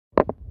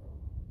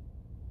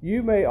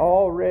you may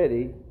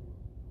already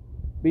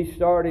be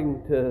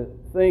starting to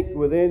think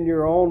within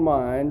your own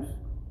minds,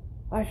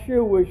 I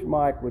sure wish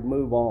Mike would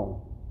move on.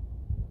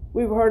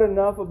 We've heard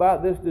enough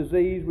about this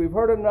disease. We've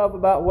heard enough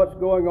about what's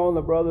going on in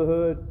the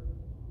brotherhood.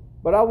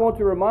 But I want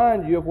to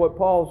remind you of what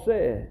Paul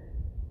said.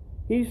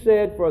 He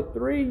said for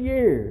 3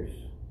 years,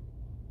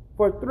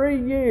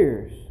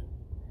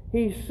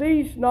 he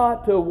ceased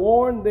not to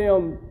warn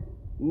them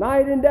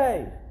night and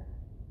day,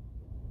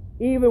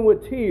 even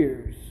with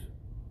tears,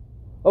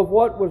 of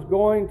what was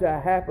going to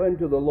happen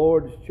to the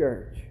Lord's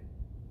church.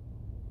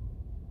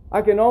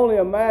 I can only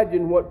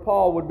imagine what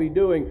Paul would be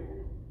doing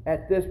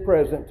at this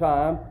present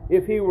time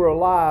if he were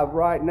alive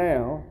right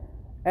now,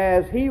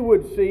 as he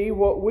would see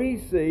what we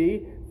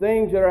see,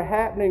 things that are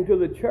happening to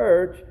the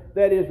church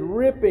that is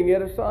ripping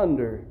it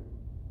asunder.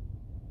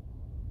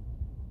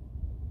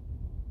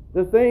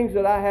 The things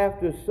that I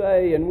have to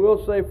say and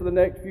will say for the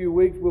next few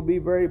weeks will be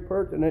very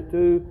pertinent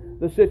to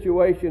the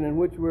situation in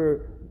which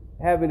we're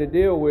having to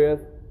deal with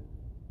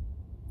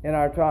in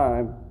our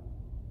time,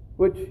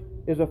 which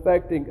is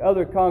affecting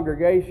other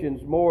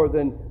congregations more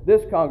than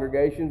this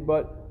congregation,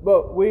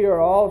 but we are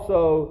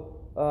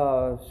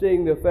also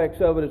seeing the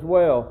effects of it as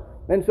well.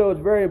 And so it's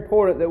very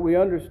important that we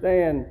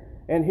understand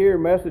and hear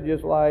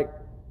messages like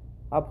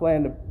I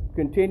plan to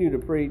continue to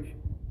preach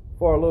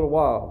for a little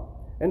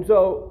while. And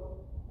so,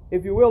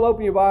 if you will,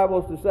 open your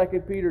Bibles to 2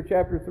 Peter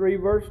chapter 3,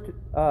 verse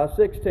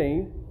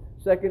 16.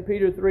 2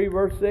 Peter 3,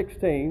 verse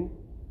 16.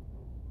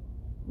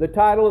 The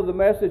title of the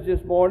message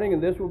this morning,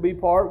 and this will be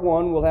part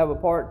 1, we'll have a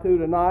part 2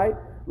 tonight,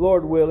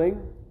 Lord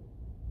willing.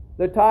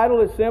 The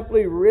title is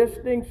simply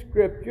Wristing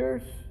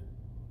Scriptures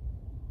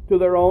to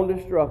Their Own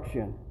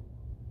Destruction.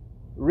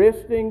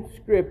 Wristing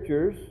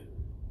Scriptures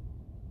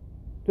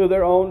to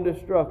Their Own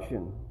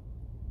Destruction.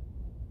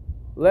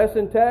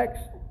 Lesson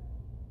text,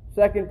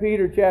 2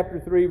 Peter chapter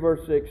 3,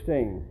 verse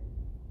 16.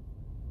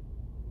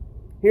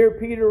 Here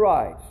Peter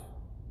writes,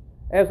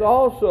 as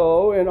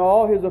also in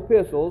all his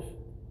epistles,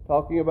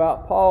 talking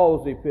about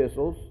Paul's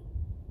epistles,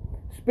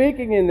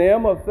 speaking in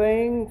them of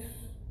things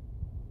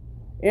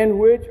in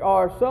which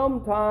are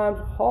sometimes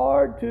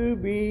hard to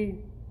be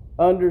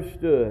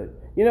understood.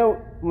 You know,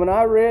 when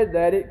I read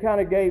that, it kind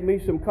of gave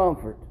me some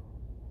comfort.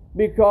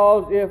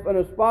 Because if an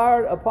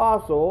aspired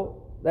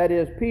apostle, that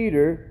is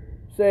Peter,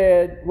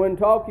 said, when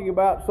talking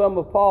about some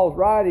of Paul's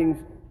writings,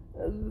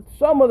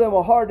 some of them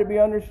are hard to be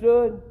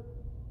understood,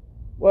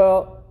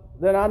 well,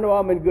 then I know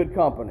I'm in good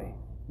company,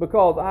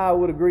 because I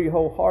would agree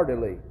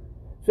wholeheartedly.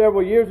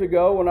 Several years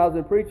ago, when I was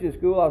in preaching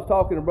school, I was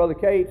talking to Brother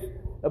Cates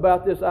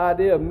about this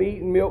idea of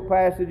meat and milk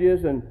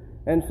passages,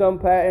 and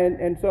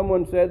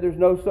someone said there's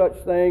no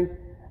such thing.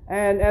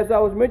 And as I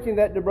was mentioning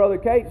that to Brother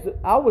Cates,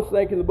 I was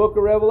thinking the book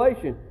of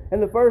Revelation.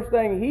 And the first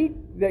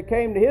thing that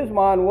came to his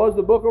mind was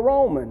the book of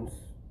Romans.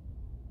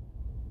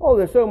 Oh,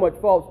 there's so much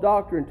false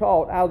doctrine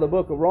taught out of the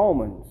book of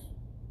Romans.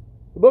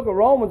 The book of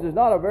Romans is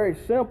not a very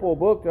simple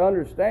book to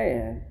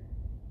understand.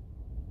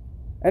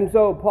 And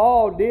so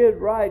Paul did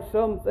write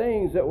some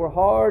things that were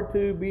hard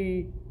to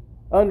be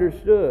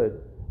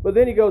understood. But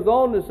then he goes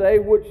on to say,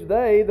 which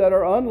they that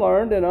are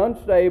unlearned and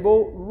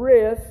unstable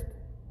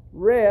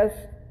rest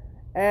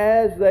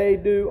as they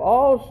do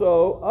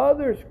also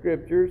other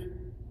scriptures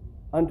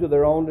unto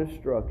their own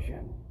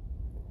destruction.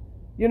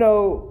 You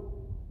know,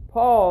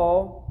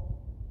 Paul,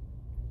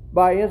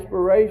 by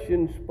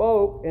inspiration,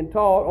 spoke and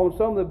taught on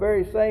some of the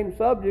very same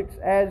subjects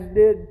as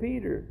did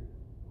Peter.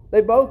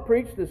 They both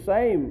preached the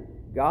same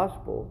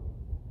gospel.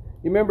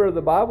 You remember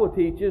the Bible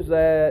teaches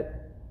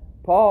that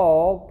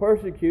Paul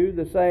persecuted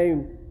the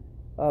same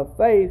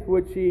faith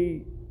which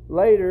he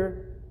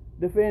later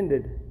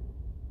defended.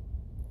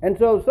 And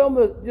so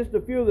just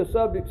a few of the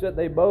subjects that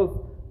they both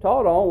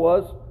taught on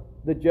was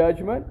the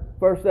judgment,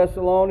 1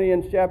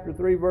 Thessalonians chapter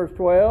 3, verse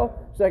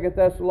 12, 2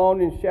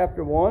 Thessalonians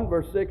chapter 1,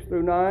 verse 6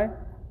 through 9.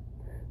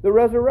 The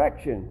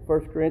resurrection,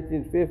 1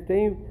 Corinthians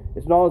 15,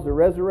 is known as the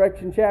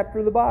resurrection chapter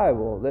of the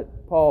Bible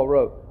that Paul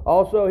wrote.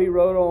 Also, he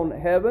wrote on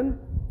heaven,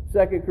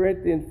 2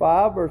 Corinthians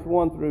 5, verse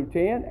 1 through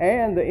 10,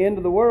 and the end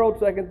of the world,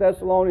 2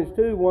 Thessalonians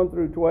 2, 1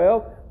 through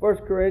 12, 1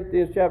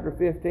 Corinthians chapter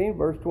 15,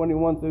 verse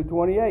 21 through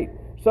 28.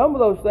 Some of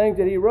those things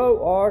that he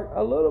wrote are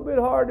a little bit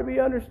hard to be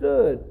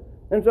understood.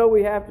 And so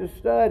we have to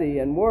study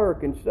and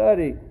work and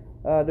study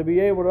to be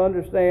able to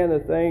understand the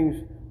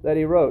things that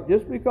he wrote.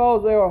 Just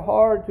because they are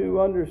hard to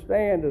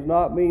understand does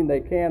not mean they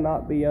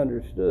cannot be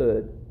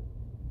understood,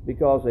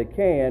 because they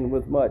can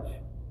with much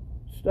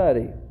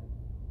study.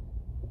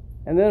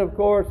 And then, of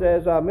course,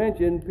 as I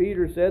mentioned,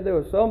 Peter said there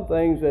were some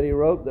things that he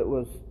wrote that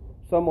was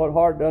somewhat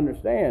hard to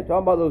understand.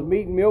 Talking about those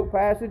meat and milk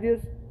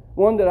passages,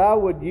 one that I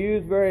would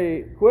use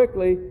very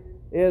quickly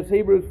is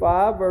Hebrews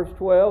 5, verse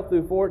 12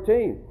 through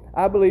 14.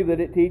 I believe that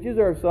it teaches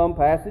there are some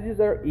passages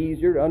that are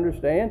easier to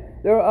understand.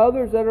 There are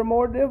others that are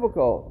more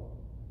difficult.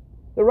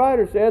 The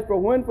writer says, for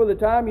when for the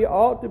time you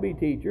ought to be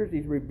teachers,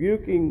 he's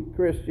rebuking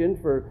Christians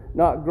for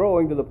not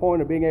growing to the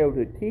point of being able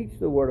to teach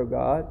the Word of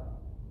God.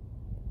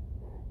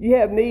 You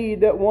have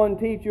need that one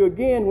teach you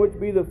again, which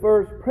be the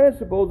first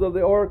principles of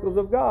the oracles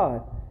of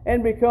God,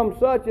 and become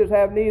such as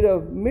have need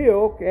of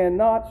milk and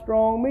not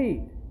strong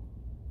meat.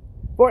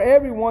 For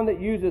everyone that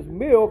uses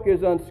milk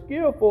is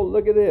unskillful,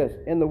 look at this,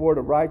 in the word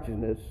of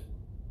righteousness,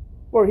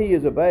 for he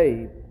is a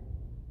babe.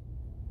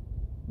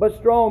 But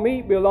strong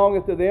meat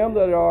belongeth to them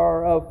that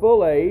are of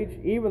full age,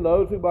 even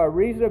those who by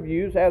reason of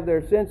use have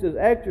their senses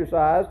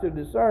exercised to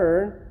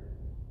discern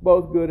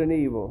both good and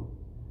evil.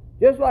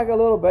 Just like a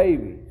little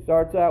baby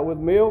starts out with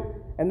milk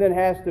and then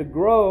has to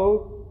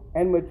grow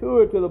and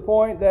mature to the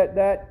point that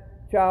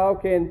that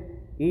child can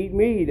eat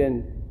meat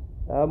and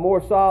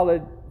more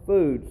solid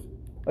foods.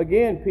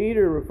 Again,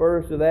 Peter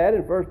refers to that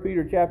in 1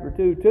 Peter chapter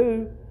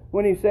 2,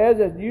 when he says,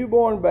 as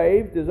newborn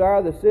babes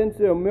desire the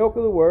sincere milk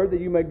of the word, that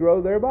you may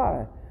grow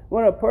thereby.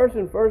 When a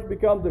person first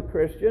becomes a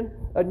Christian,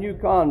 a new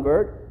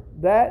convert,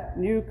 that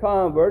new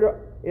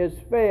convert is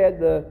fed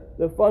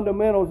the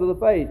fundamentals of the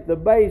faith, the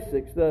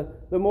basics, the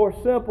more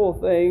simple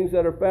things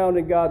that are found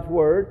in God's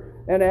Word.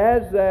 And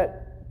as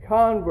that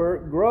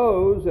convert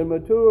grows and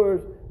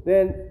matures,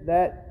 then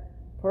that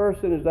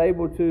person is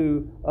able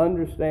to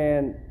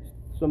understand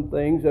some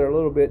things that are a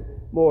little bit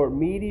more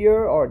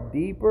meatier or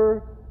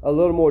deeper, a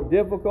little more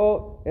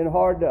difficult and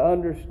hard to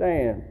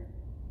understand.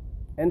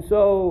 And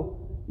so,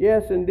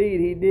 yes, indeed,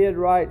 he did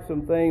write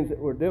some things that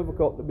were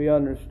difficult to be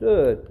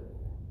understood.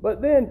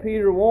 But then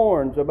Peter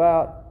warns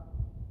about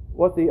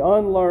what the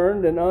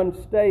unlearned and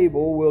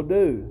unstable will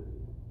do.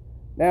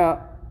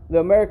 Now, the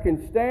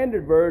American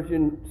Standard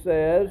Version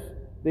says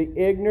the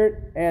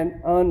ignorant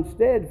and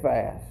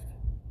unsteadfast.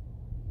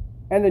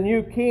 And the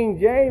New King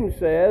James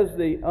says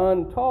the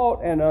untaught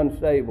and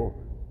unstable.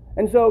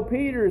 And so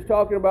Peter is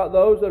talking about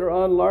those that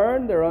are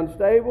unlearned, they're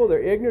unstable,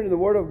 they're ignorant in the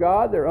Word of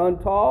God, they're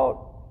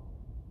untaught.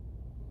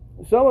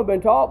 Some have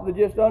been taught, but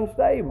they're just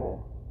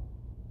unstable.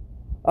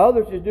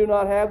 Others just do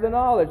not have the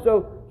knowledge.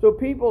 So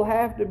people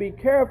have to be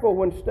careful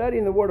when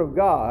studying the Word of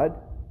God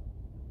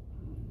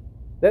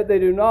that they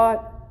do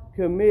not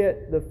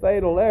commit the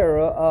fatal error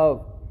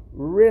of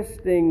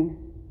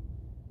wresting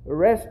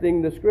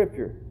the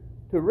Scripture.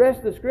 To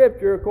wrest the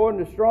Scripture,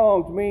 according to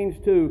Strong's,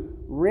 means to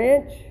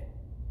wrench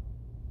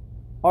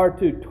or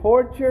to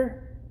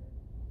torture,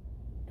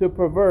 to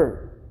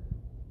pervert.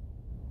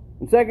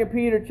 In 2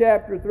 Peter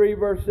chapter 3,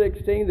 verse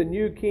 16, the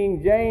New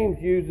King James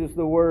uses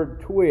the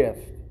word twist.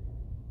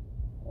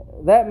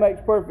 That makes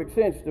perfect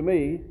sense to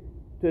me,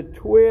 to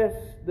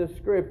twist the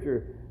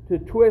Scripture, to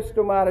twist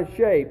them out of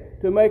shape,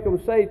 to make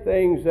them say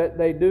things that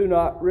they do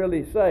not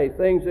really say,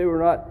 things they were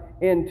not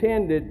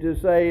intended to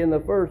say in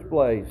the first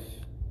place.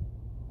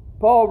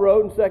 Paul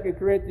wrote in 2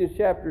 Corinthians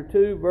chapter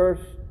 2, verse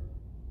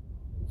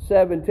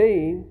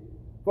 17,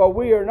 for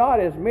we are not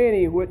as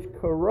many which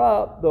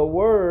corrupt the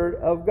word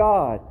of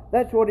God.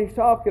 That's what he's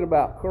talking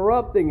about,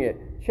 corrupting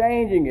it,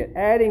 changing it,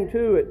 adding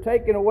to it,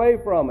 taking away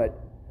from it,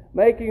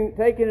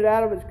 taking it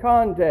out of its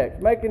context,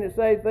 making it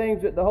say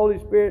things that the Holy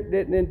Spirit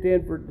didn't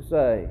intend for it to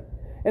say.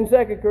 In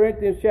 2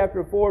 Corinthians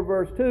chapter 4,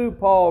 verse 2,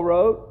 Paul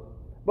wrote,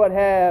 but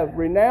have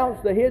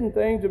renounced the hidden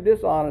things of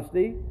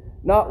dishonesty,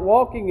 not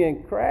walking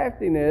in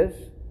craftiness,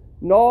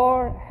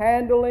 nor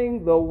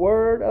handling the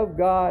word of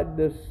God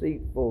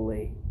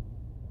deceitfully.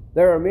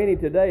 There are many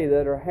today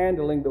that are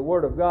handling the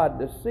word of God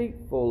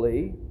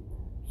deceitfully,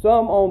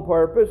 some on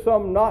purpose,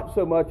 some not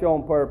so much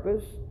on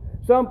purpose.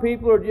 Some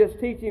people are just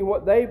teaching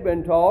what they've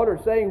been taught or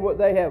saying what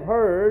they have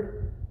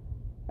heard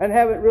and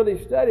haven't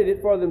really studied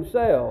it for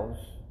themselves.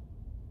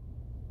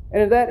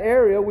 And in that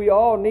area, we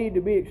all need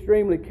to be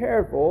extremely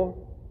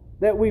careful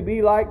that we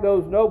be like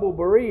those noble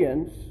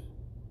Bereans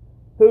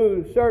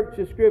who searched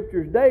the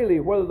Scriptures daily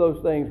whether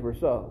those things were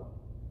so.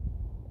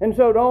 And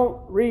so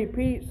don't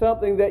repeat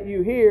something that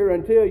you hear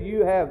until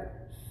you have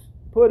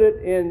put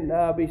it in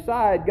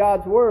beside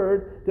God's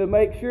Word to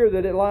make sure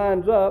that it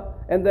lines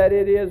up and that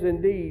it is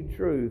indeed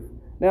truth.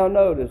 Now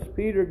notice,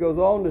 Peter goes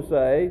on to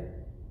say,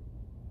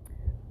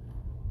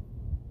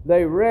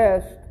 they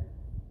rest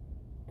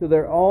to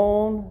their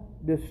own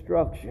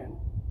destruction.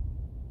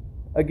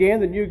 Again,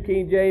 the New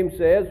King James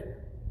says,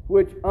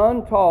 which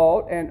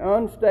untaught and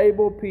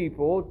unstable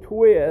people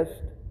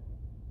twist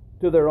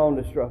to their own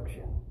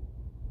destruction.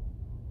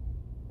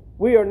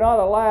 We are not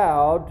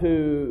allowed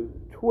to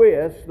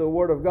twist the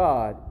Word of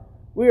God.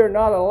 We are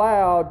not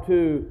allowed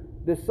to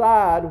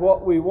decide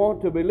what we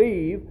want to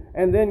believe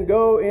and then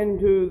go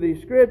into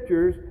the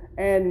Scriptures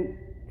and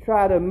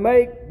try to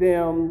make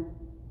them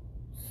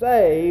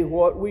say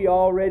what we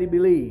already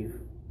believe.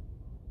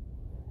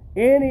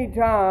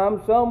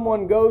 Anytime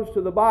someone goes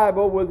to the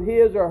Bible with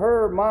his or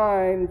her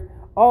mind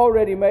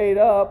already made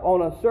up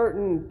on a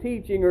certain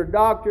teaching or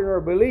doctrine or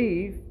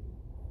belief,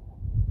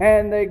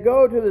 and they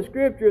go to the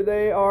Scripture,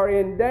 they are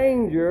in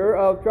danger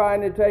of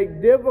trying to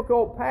take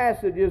difficult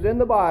passages in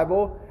the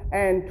Bible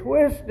and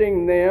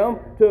twisting them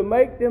to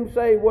make them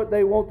say what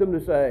they want them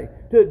to say,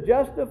 to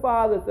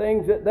justify the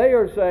things that they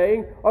are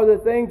saying or the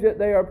things that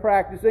they are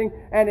practicing.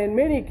 And in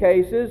many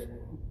cases,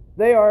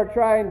 they are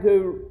trying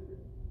to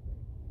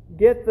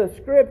get the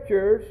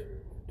Scriptures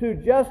to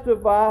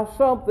justify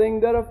something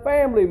that a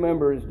family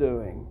member is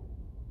doing.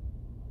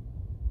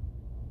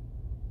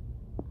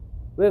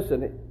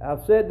 Listen,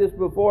 I've said this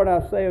before and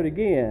I'll say it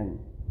again.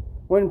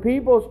 When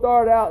people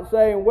start out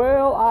saying,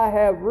 well, I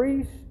have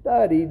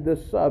restudied the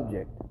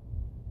subject,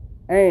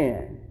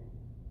 and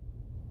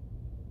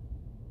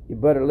you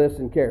better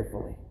listen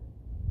carefully.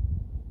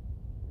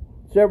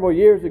 Several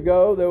years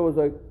ago, there was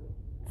a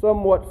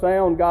somewhat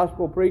sound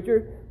gospel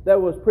preacher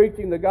that was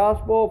preaching the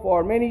gospel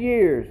for many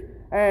years.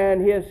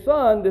 And his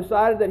son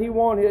decided that he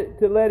wanted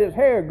to let his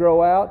hair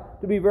grow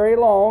out to be very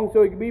long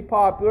so he could be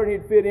popular and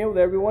he'd fit in with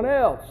everyone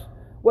else.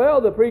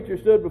 Well, the preacher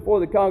stood before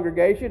the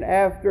congregation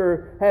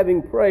after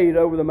having prayed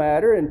over the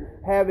matter and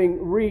having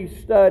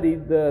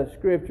restudied the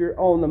Scripture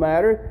on the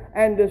matter,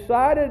 and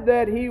decided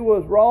that he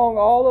was wrong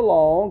all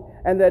along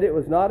and that it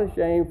was not a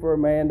shame for a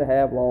man to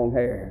have long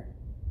hair.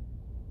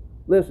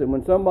 Listen,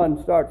 when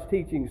someone starts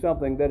teaching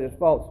something that is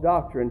false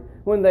doctrine,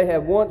 when they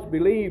have once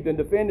believed and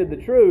defended the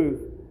truth,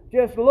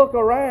 just look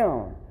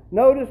around.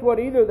 Notice what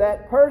either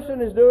that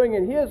person is doing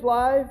in his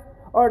life,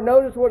 or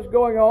notice what's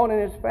going on in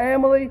his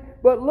family,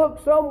 but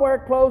look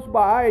somewhere close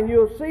by and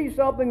you'll see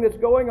something that's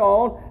going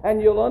on,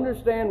 and you'll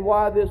understand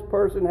why this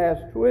person has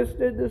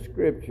twisted the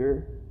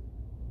Scripture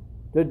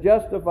to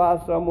justify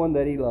someone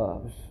that he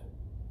loves.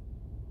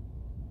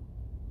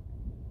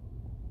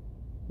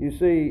 You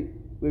see,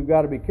 we've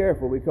got to be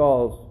careful,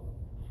 because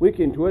we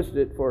can twist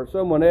it for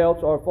someone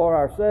else or for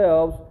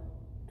ourselves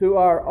to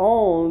our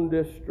own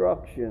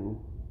destruction.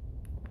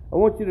 I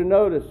want you to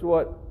notice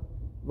what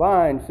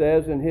Vine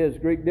says in his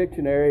Greek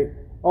dictionary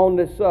on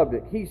this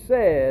subject. He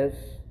says,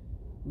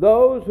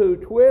 those who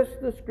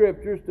twist the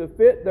Scriptures to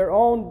fit their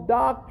own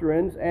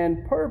doctrines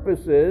and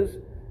purposes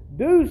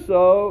do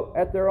so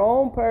at their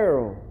own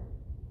peril.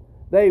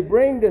 They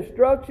bring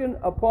destruction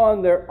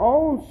upon their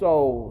own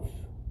souls.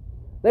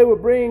 They will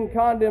bring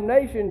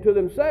condemnation to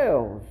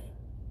themselves.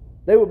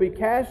 They will be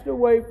cast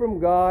away from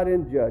God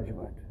in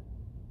judgment.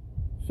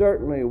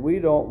 Certainly, we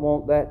don't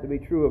want that to be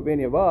true of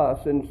any of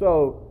us, and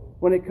so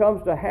when it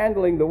comes to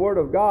handling the Word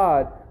of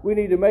God, we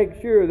need to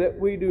make sure that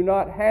we do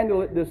not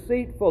handle it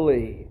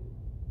deceitfully.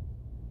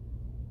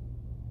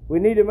 We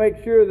need to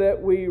make sure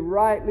that we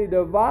rightly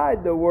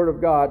divide the Word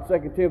of God,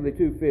 2 Timothy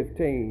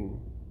 2:15.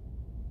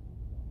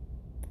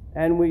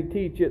 And we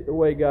teach it the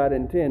way God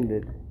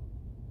intended.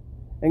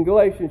 In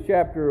Galatians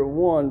chapter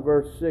 1,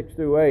 verse 6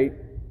 through 8,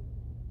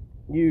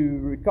 you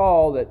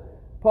recall that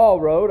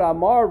Paul wrote, I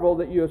marvel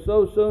that you are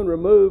so soon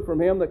removed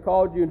from him that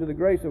called you into the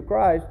grace of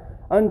Christ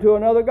unto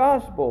another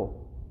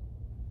gospel,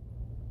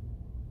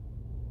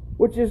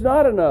 which is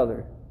not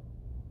another.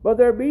 But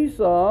there be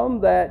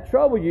some that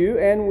trouble you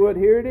and would,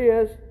 here it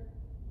is,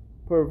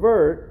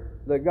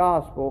 pervert the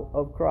gospel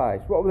of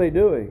Christ. What were they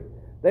doing?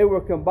 They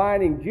were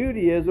combining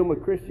Judaism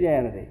with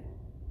Christianity.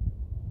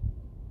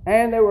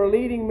 And they were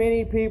leading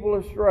many people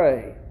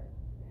astray.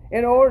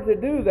 In order to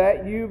do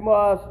that, you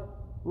must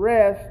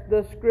wrest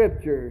the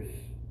Scriptures,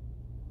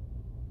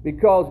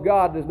 because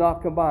God does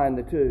not combine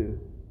the two.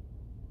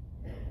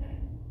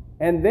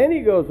 And then he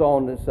goes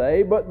on to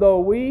say, but though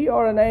we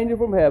or an angel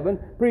from heaven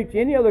preach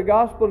any other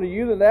gospel to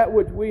you than that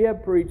which we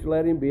have preached,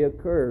 let him be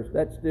accursed.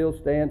 That still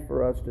stands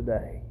for us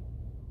today.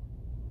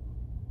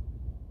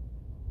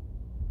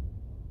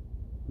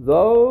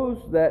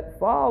 Those that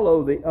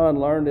follow the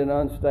unlearned and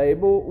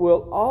unstable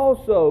will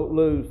also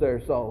lose their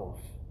souls.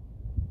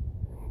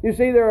 You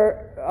see, there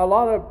are a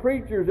lot of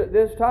preachers at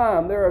this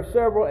time. There are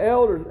several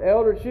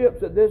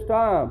elderships at this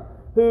time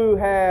who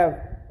have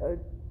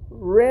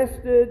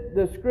wrested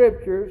the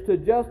Scriptures to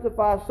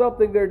justify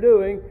something they're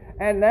doing,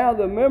 and now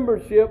the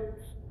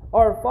memberships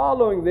are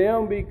following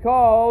them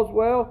because,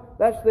 well,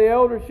 that's the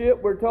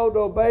eldership. We're told to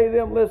obey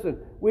them. Listen,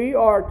 we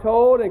are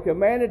told and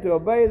commanded to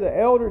obey the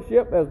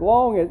eldership as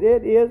long as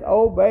it is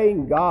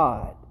obeying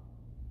God.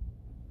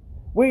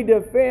 We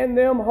defend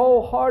them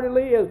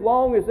wholeheartedly as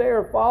long as they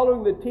are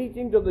following the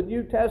teachings of the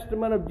New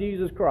Testament of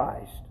Jesus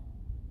Christ.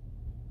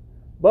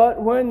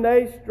 But when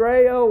they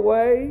stray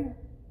away,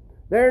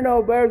 they're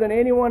no better than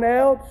anyone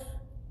else,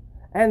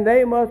 and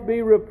they must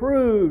be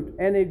reproved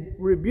and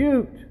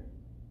rebuked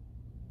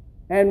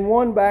and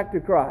won back to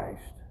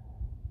Christ.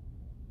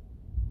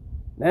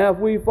 Now, if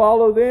we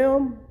follow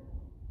them,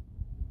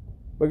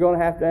 we're going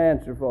to have to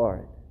answer for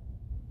it.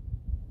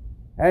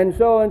 And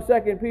so in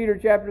 2 Peter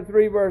chapter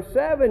 3, verse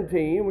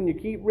 17, when you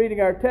keep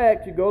reading our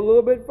text, you go a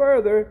little bit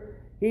further,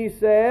 he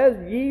says,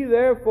 Yea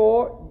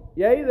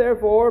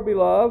therefore,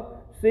 beloved,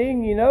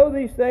 seeing ye know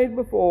these things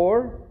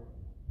before,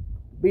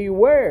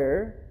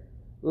 beware,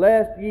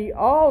 lest ye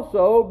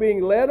also,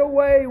 being led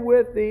away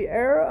with the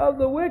error of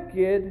the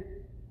wicked,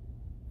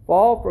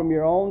 fall from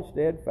your own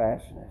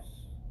steadfastness.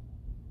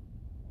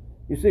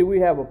 You see, we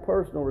have a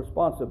personal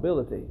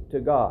responsibility to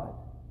God.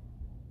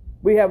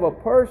 We have a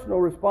personal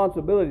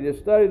responsibility to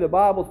study the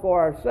Bible for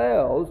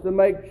ourselves, to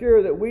make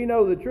sure that we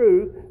know the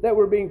truth, that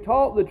we're being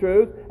taught the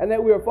truth, and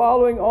that we are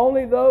following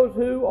only those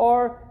who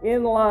are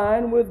in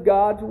line with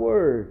God's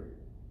Word.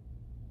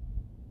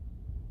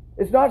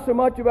 It's not so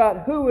much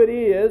about who it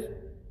is.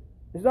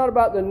 It's not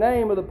about the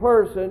name of the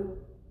person.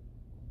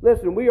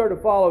 Listen, we are to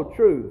follow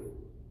truth.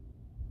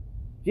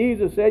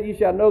 Jesus said, Ye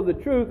shall know the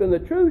truth, and the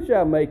truth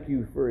shall make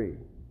you free.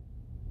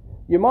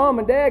 Your mom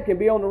and dad can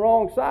be on the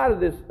wrong side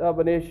of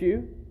an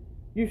issue.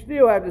 You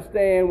still have to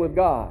stand with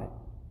God.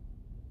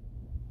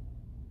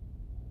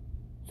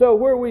 So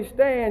where we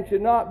stand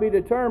should not be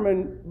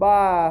determined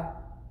by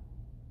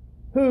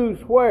who's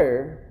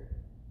where,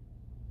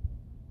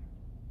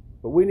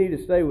 but we need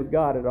to stay with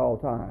God at all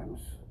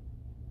times.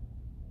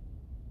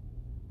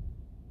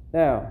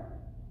 Now,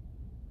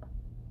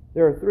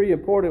 there are three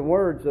important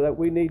words that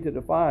we need to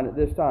define at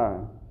this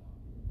time.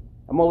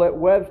 I'm going to let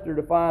Webster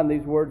define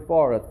these words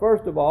for us.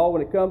 First of all,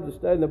 when it comes to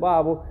studying the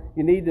Bible,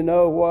 you need to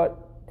know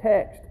what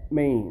text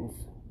means.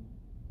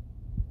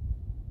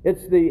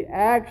 It's the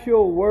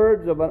actual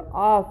words of an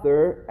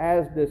author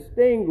as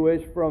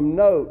distinguished from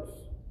notes,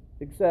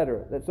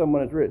 etc., that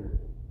someone has written.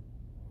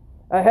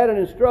 I had an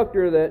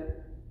instructor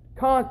that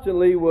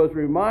constantly was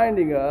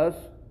reminding us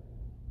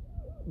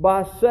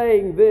by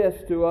saying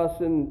this to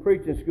us in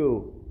preaching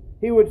school.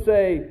 He would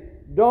say,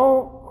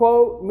 "Don't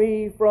quote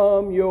me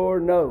from your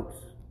notes."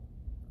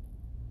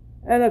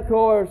 And of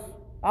course,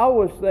 I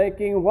was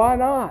thinking, why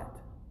not?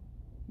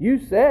 You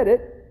said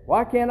it.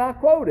 Why can't I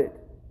quote it?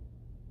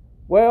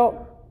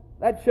 Well,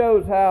 that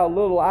shows how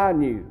little I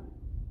knew.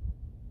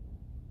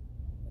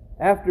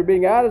 After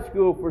being out of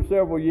school for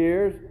several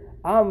years,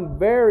 I'm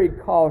very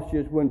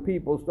cautious when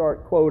people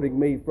start quoting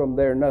me from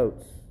their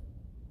notes.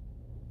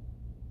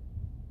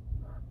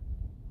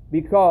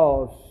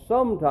 Because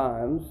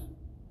sometimes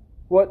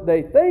what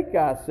they think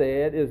I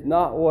said is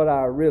not what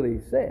I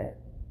really said.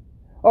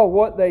 Or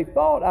what they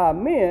thought I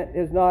meant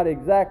is not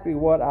exactly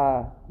what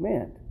I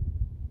meant.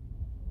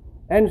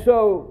 And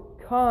so,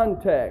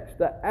 context,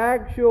 the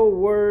actual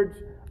words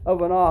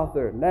of an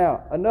author.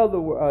 Now, another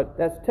word,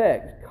 that's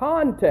text.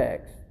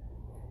 Context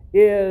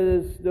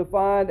is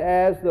defined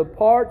as the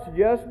parts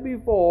just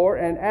before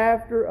and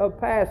after a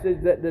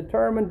passage that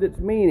determines its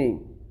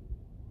meaning.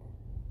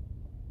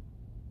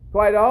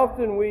 Quite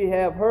often we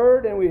have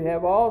heard and we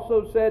have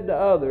also said to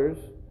others,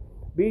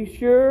 be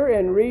sure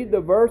and read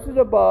the verses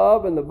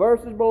above and the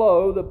verses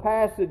below the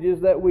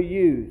passages that we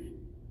use.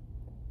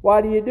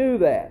 Why do you do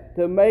that?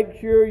 To make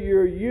sure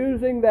you're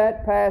using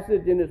that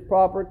passage in its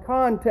proper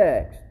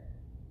context.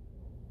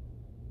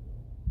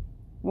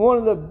 One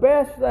of the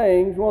best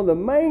things, one of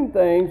the main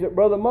things that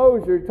Brother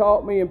Moser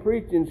taught me in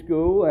preaching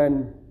school,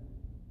 and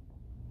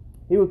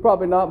he was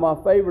probably not my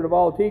favorite of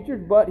all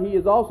teachers, but he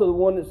is also the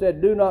one that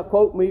said, do not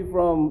quote me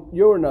from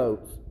your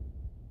notes.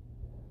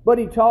 But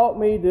he taught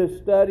me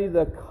to study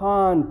the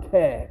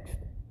context.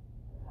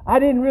 I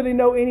didn't really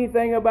know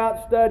anything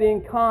about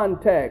studying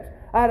context.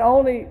 I'd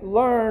only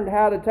learned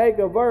how to take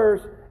a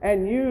verse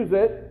and use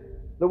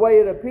it the way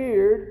it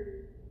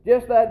appeared,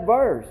 just that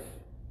verse.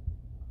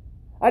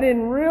 I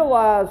didn't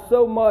realize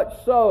so much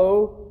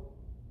so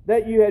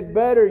that you had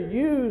better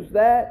use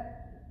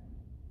that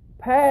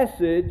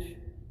passage.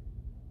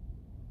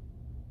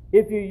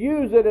 If you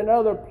use it in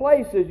other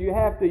places, you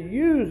have to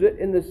use it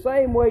in the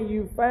same way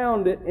you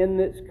found it in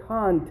its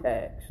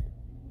context.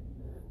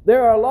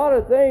 There are a lot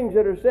of things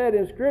that are said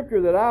in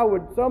Scripture that I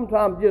would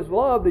sometimes just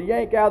love to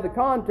yank out of the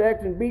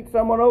context and beat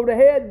someone over the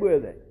head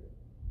with it.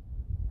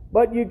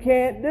 But you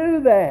can't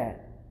do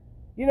that.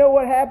 You know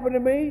what happened to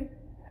me?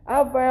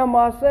 I found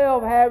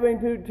myself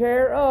having to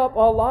tear up a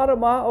lot of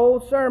my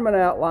old sermon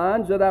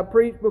outlines that I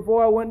preached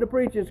before I went to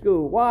preaching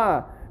school.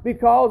 Why?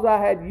 Because I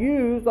had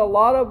used a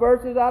lot of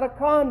verses out of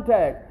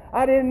context.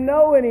 I didn't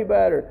know any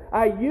better.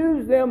 I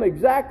used them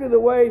exactly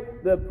the way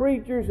the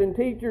preachers and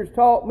teachers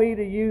taught me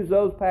to use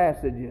those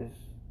passages.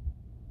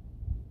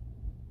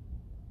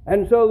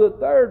 And so the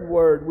third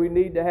word we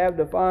need to have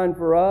defined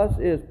for us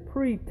is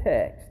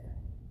pretext.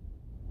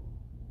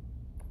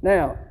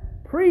 Now,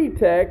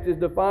 pretext is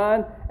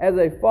defined as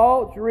a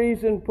false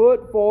reason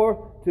put forth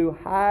to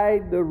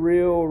hide the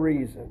real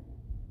reason.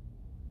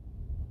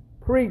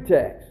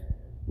 Pretext.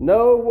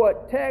 Know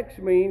what text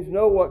means,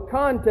 know what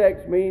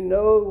context means,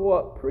 know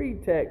what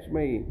pretext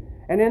means.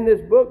 And in this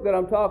book that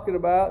I'm talking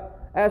about,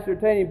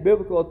 Ascertaining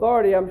Biblical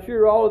Authority, I'm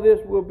sure all of this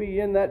will be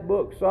in that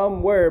book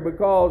somewhere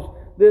because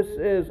this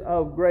is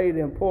of great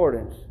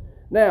importance.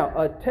 Now,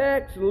 a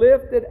text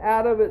lifted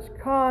out of its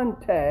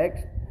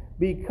context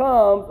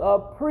becomes a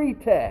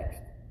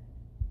pretext.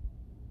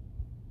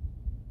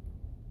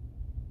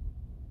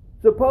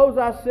 Suppose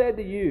I said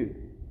to you,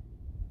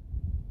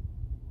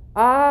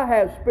 I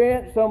have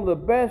spent some of the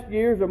best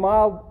years of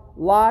my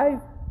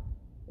life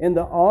in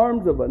the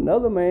arms of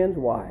another man's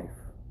wife.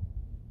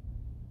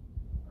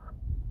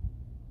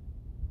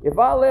 If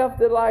I left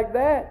it like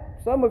that,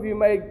 some of you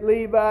may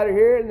leave out of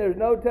here and there's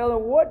no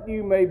telling what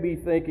you may be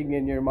thinking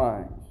in your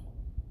minds.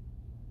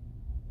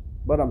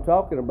 But I'm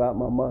talking about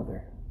my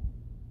mother.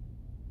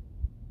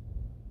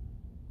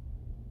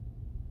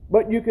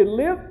 But you could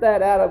lift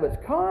that out of its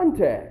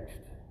context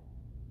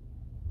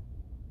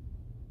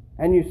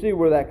and you see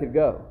where that could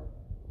go.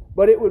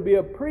 But it would be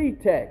a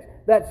pretext.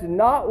 That's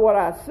not what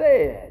I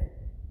said.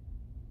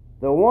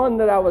 The one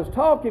that I was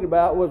talking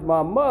about was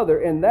my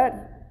mother, and that's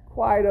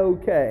quite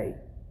okay.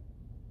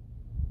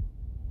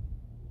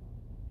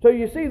 So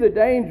you see the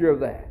danger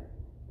of that.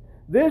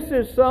 This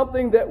is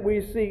something that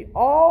we see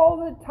all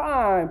the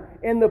time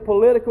in the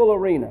political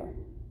arena.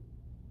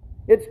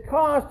 It's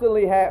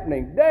constantly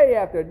happening, day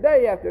after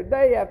day after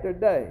day after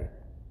day.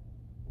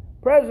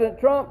 President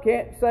Trump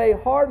can't say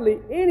hardly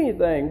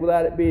anything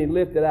without it being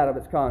lifted out of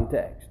its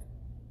context.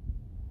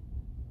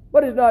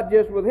 But it's not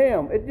just with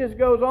him. It just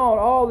goes on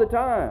all the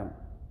time.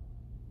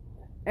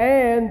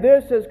 And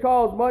this has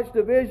caused much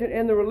division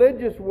in the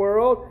religious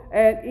world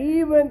and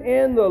even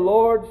in the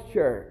Lord's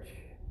church.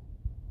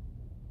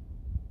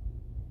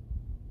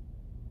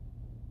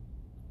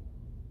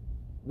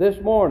 This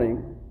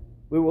morning,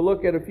 we will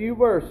look at a few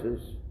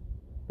verses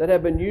that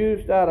have been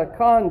used out of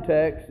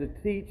context to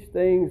teach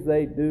things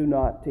they do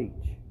not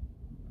teach.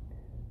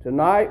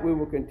 Tonight, we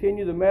will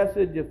continue the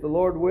message, if the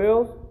Lord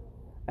wills,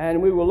 and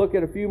we will look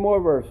at a few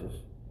more verses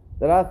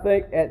that I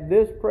think at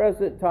this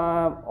present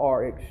time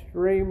are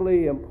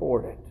extremely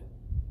important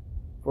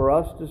for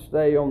us to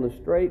stay on the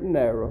straight and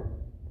narrow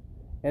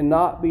and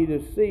not be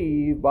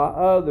deceived by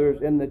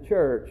others in the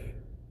church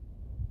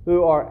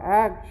who are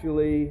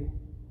actually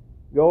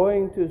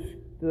going to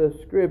the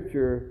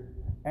Scripture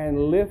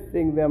and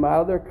lifting them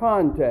out of their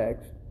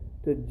context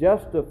to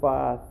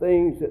justify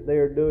things that they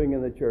are doing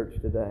in the church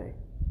today.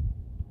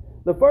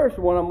 The first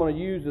one I'm going to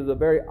use is a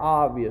very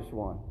obvious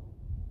one,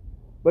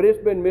 but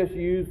it's been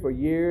misused for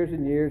years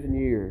and years and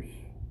years.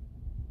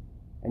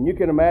 And you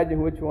can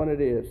imagine which one it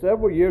is.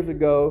 Several years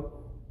ago,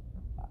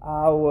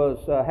 I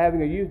was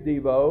having a youth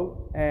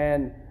devo,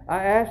 and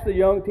I asked the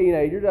young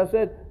teenagers, I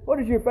said, what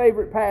is your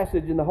favorite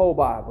passage in the whole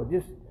Bible?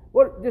 Just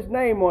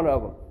name one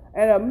of them.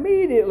 And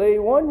immediately,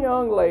 one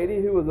young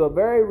lady who was a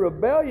very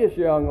rebellious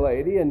young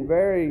lady and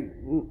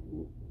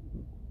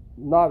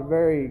not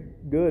very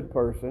good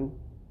person,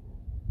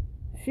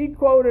 she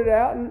quoted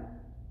out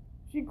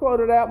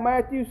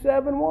Matthew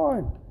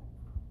 7:1.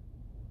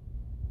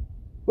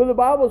 Where the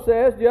Bible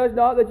says, judge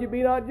not that you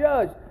be not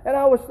judged. And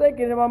I was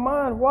thinking in my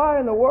mind, why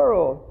in the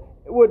world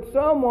would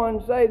someone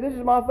say, this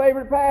is my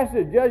favorite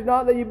passage, judge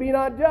not that you be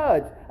not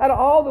judged? Out of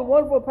all the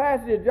wonderful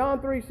passages, John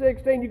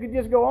 3:16, you could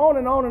just go on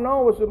and on and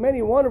on with so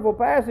many wonderful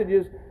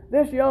passages.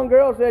 This young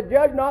girl said,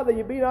 judge not that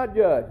you be not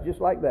judged, just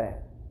like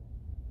that.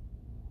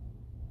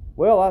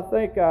 Well, I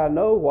think I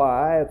know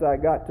why, as I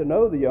got to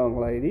know the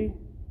young lady,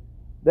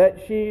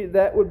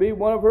 that would be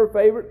one of her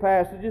favorite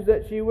passages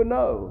that she would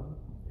know.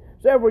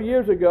 Several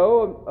years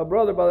ago, a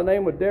brother by the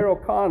name of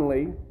Daryl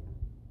Conley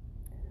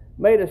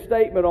made a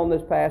statement on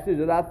this passage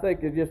that I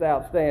think is just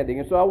outstanding,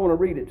 and so I want to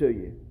read it to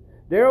you.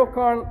 Daryl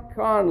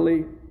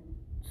Conley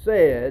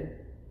said,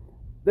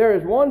 there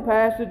is one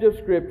passage of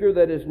Scripture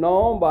that is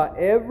known by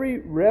every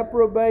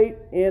reprobate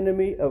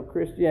enemy of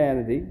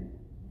Christianity.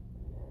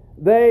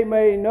 They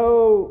may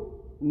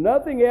know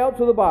nothing else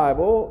of the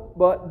Bible,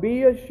 but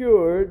be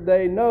assured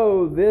they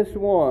know this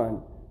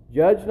one.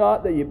 Judge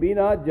not that you be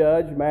not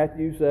judged,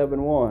 Matthew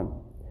 7:1.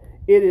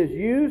 It is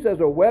used as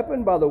a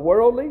weapon by the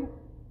worldly,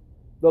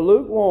 the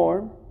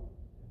lukewarm,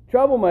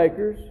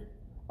 troublemakers,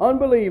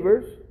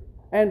 unbelievers,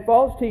 and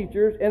false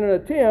teachers in an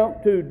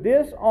attempt to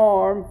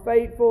disarm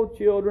faithful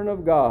children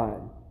of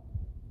God.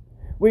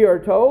 We are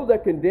told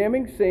that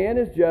condemning sin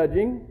is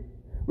judging,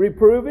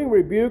 reproving,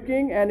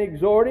 rebuking, and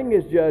exhorting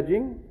is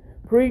judging,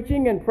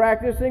 preaching and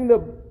practicing the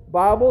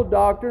Bible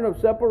doctrine of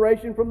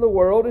separation from the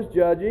world is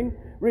judging,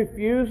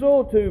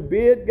 refusal to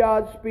bid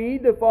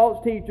Godspeed to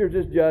false teachers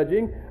is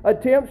judging,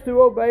 attempts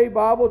to obey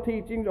Bible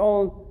teachings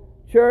on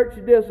church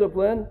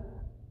discipline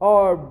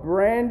are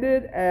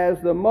branded as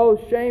the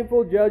most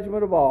shameful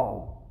judgment of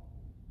all.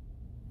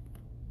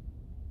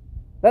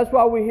 That's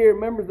why we hear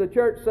members of the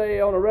church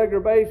say on a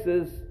regular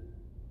basis,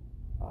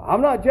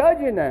 I'm not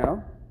judging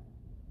now.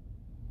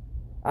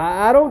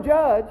 I don't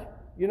judge.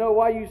 You know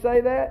why you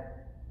say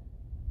that?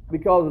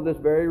 Because of this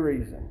very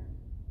reason.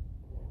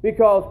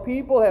 Because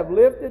people have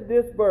lifted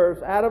this verse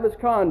out of its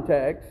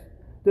context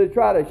to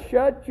try to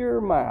shut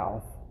your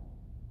mouth,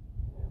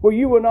 where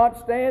you will not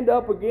stand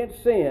up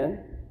against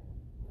sin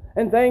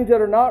and things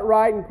that are not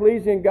right and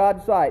pleasing in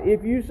God's sight.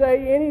 If you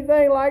say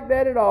anything like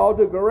that at all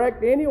to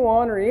correct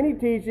anyone or any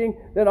teaching,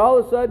 then all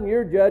of a sudden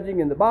you're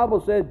judging, and the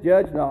Bible says,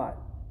 judge not.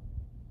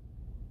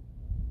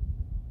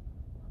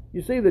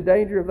 You see the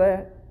danger of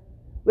that?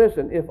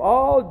 Listen, if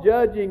all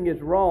judging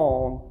is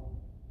wrong,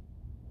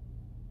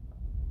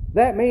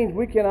 that means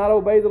we cannot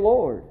obey the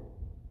Lord.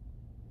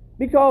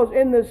 Because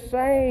in the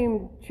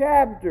same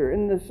chapter,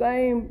 in the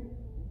same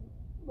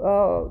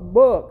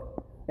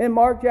book, in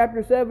Mark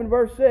chapter 7,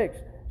 verse 6,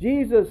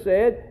 Jesus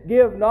said,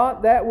 give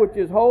not that which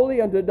is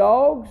holy unto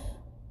dogs,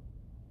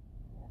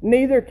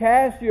 neither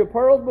cast your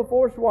pearls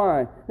before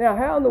swine. Now,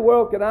 how in the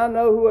world can I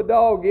know who a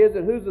dog is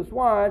and who's a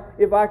swine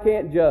if I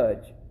can't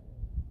judge?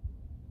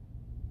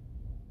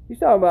 He's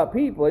talking about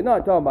people. He's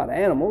not talking about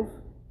animals.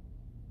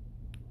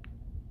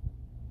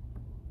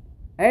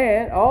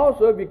 And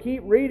also, if you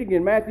keep reading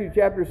in Matthew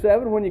chapter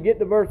 7, when you get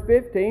to verse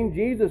 15,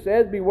 Jesus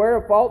says, beware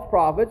of false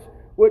prophets,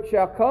 which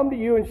shall come to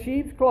you in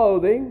sheep's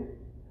clothing,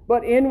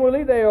 but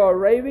inwardly they are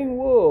raving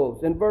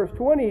wolves. In verse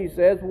 20 he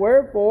says,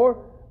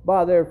 wherefore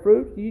by their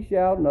fruits ye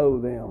shall know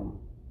them.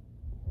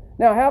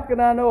 Now, how can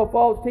I know a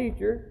false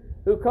teacher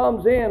who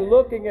comes in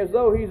looking as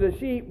though he's a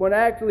sheep when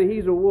actually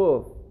he's a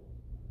wolf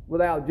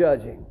without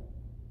judging?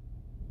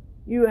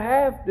 You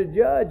have to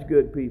judge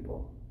good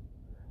people.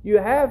 You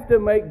have to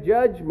make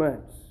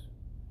judgments.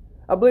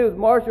 I believe as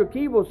Marshall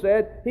Keeble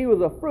said, he was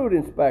a fruit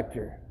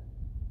inspector.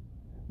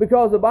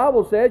 Because the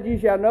Bible said, you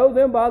shall know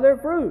them by their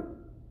fruit.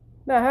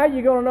 Now, how are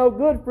you going to know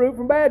good fruit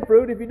from bad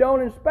fruit if you don't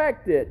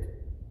inspect it?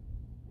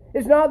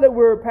 It's not that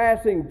we're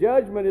passing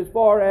judgment as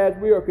far as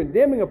we are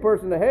condemning a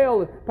person to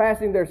hell,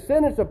 passing their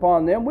sentence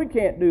upon them. We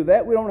can't do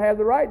that. We don't have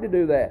the right to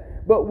do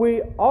that. But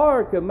we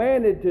are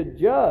commanded to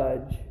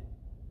judge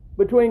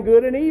between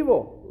good and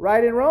evil,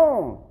 right and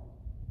wrong.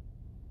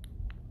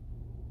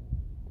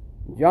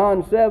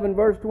 John 7,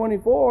 verse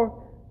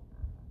 24,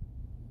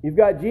 you've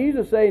got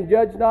Jesus saying,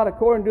 judge not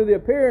according to the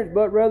appearance,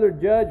 but rather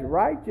judge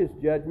righteous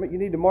judgment. You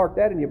need to mark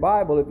that in your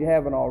Bible if you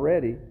haven't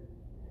already.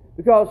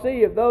 Because,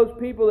 see, if those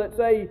people that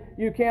say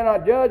you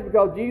cannot judge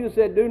because Jesus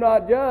said do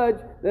not judge,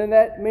 then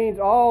that means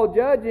all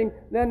judging,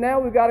 then now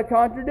we've got a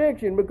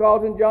contradiction.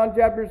 Because in John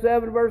chapter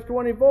 7, verse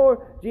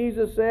 24,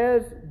 Jesus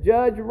says,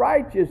 judge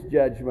righteous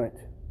judgment.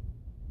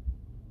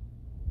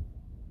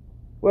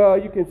 Well,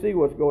 you can see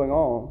what's going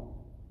on.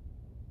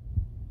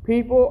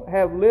 People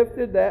have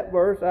lifted that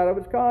verse out of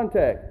its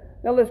context.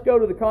 Now let's go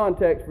to the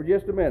context for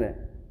just a minute.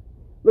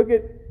 Look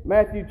at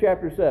Matthew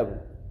chapter 7.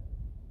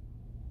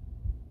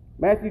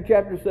 Matthew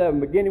chapter 7,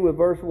 beginning with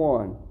verse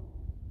 1.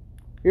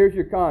 Here's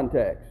your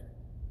context.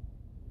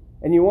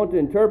 And you want to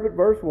interpret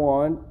verse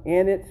 1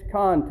 in its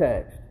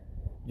context.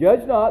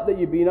 Judge not that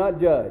ye be not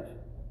judged.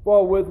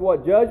 For with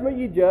what judgment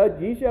ye judge,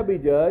 ye shall be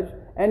judged,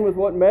 and with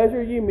what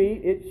measure ye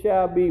mete, it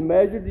shall be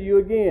measured to you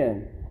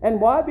again.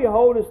 And why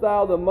beholdest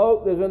thou the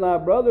mote that is in thy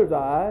brother's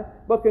eye,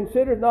 but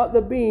considerest not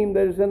the beam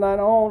that is in thine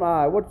own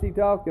eye? What's he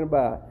talking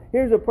about?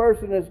 Here's a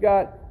person that's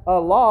got a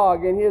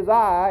log in his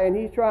eye, and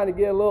he's trying to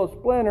get a little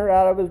splinter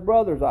out of his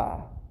brother's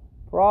eye.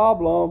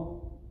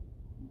 Problem.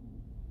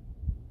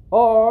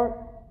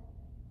 Or,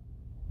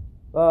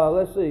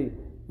 let's see,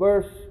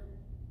 verse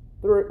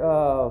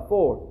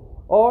 4.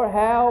 Or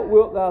how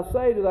wilt thou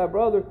say to thy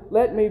brother,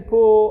 let me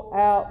pull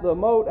out the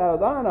mote out of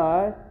thine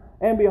eye,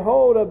 and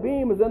behold, a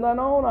beam is in thine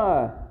own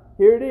eye?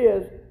 Here it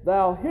is,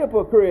 thou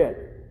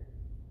hypocrite.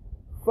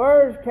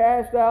 First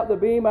cast out the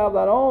beam out of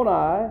thine own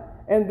eye,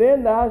 and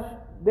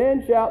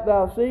then shalt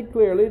thou see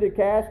clearly to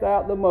cast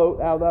out the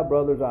mote out of thy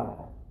brother's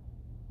eye.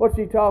 What's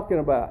he talking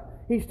about?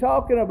 He's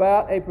talking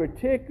about a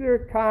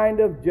particular kind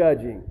of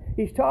judging.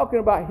 He's talking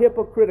about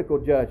hypocritical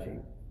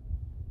judging.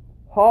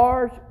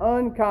 Harsh,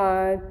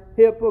 unkind,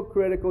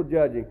 hypocritical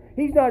judging.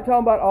 He's not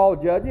talking about all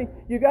judging.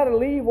 You've got to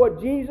leave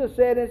what Jesus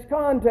said in its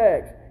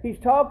context. He's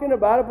talking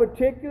about a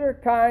particular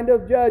kind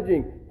of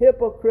judging,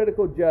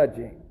 hypocritical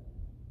judging.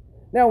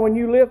 Now, when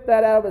you lift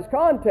that out of its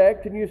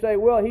context and you say,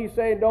 well, he's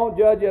saying don't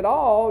judge at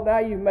all, now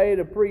you've made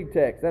a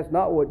pretext. That's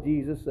not what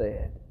Jesus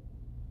said.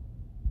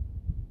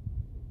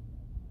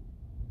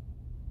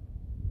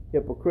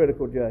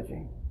 Hypocritical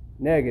judging.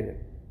 Negative.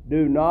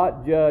 Do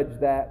not judge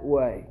that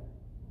way,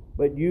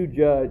 but you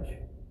judge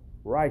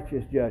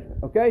righteous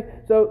judgment. Okay?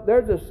 So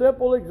there's a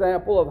simple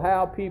example of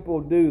how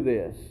people do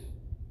this.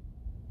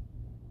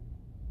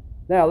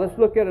 Now, let's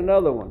look at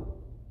another one.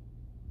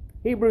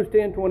 Hebrews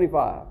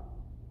 10:25.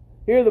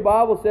 Here the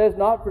Bible says,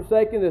 not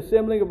forsaking the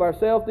assembling of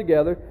ourselves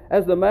together,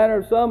 as the manner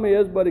of some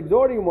is, but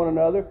exhorting one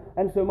another,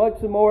 and so much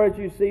the more as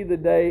you see the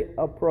day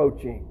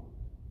approaching.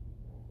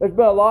 There's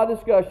been a lot of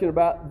discussion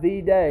about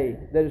the day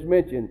that is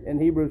mentioned in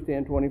Hebrews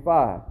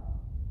 10:25.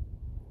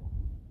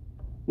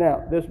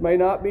 Now, this may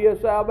not be a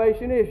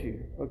salvation issue,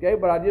 okay,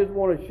 but I just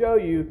want to show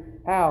you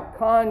how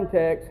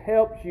context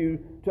helps you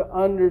to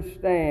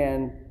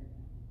understand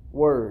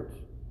words,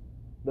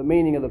 the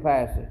meaning of the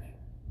passage.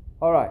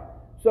 All right,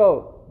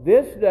 so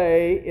this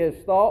day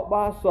is thought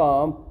by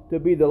some to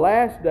be the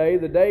last day,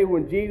 the day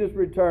when Jesus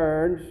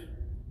returns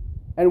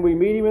and we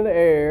meet him in the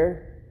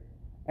air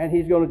and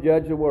he's going to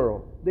judge the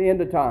world, the end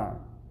of time.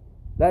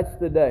 That's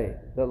the day,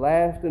 the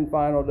last and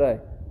final day.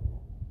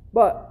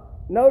 But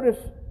notice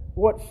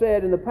what's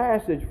said in the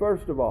passage,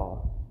 first of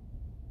all.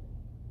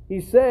 He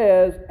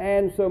says,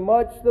 and so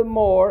much the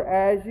more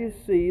as you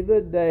see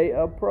the day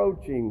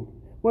approaching.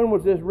 When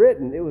was this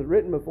written? It was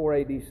written before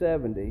AD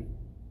 70.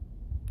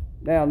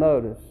 Now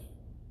notice,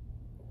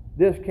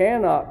 this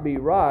cannot be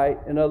right.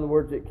 In other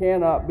words, it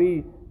cannot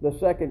be the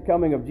second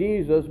coming of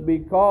Jesus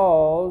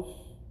because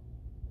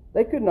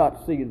they could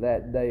not see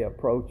that day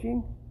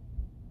approaching.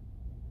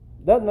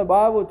 Doesn't the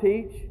Bible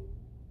teach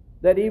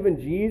that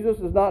even Jesus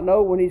does not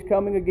know when he's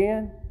coming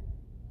again?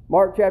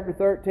 Mark chapter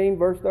 13,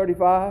 verse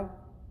 35.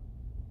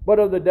 But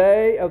of the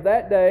day, of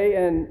that day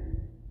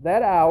and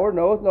that hour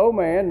knoweth no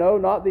man, no,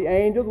 not the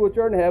angels which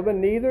are in heaven,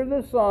 neither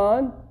the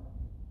Son,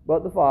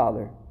 but the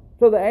Father.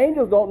 So the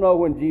angels don't know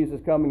when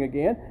Jesus is coming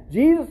again.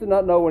 Jesus does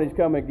not know when he's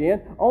coming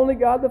again. Only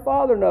God the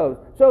Father knows.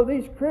 So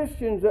these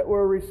Christians that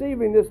were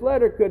receiving this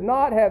letter could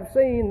not have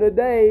seen the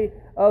day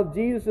of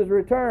Jesus'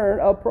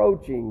 return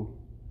approaching.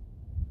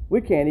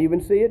 We can't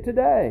even see it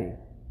today.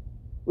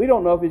 We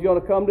don't know if he's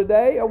going to come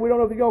today, or we don't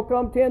know if he's going to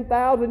come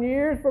 10,000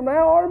 years from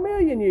now or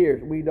 1,000,000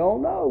 years. We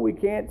don't know. We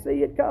can't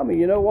see it coming.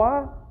 You know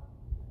why?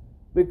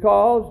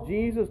 Because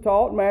Jesus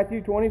taught in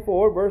Matthew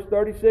 24, verse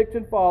 36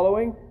 and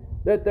following,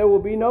 that there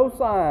will be no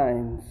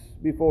signs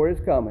before His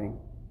coming,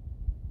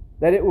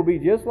 that it will be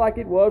just like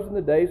it was in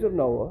the days of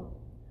Noah.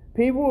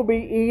 People will be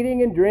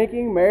eating and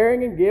drinking,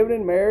 marrying and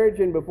giving in marriage,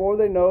 and before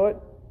they knew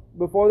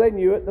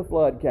it, the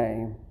flood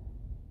came.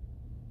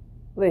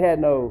 They had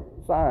no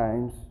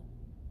signs.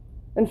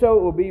 And so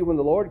it will be when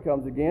the Lord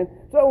comes again.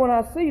 So when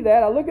I see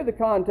that, I look at the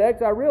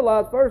context, I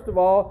realize, first of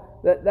all,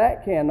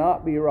 that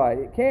cannot be right.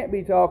 It can't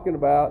be talking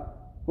about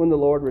when the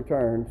Lord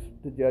returns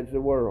to judge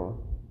the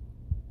world.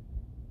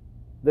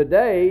 The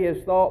day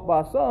is thought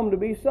by some to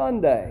be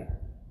Sunday.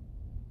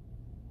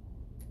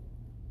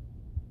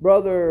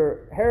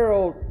 Brother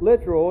Harold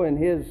Littrell, in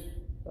his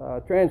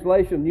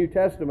translation of the New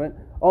Testament,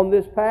 on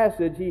this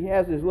passage, he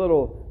has his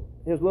little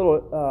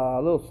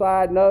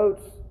side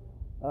notes,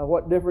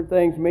 what different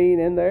things mean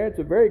in there. It's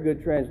a very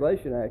good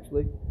translation,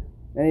 actually,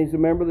 and he's a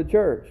member of the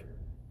church.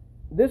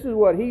 This is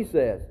what he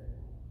says.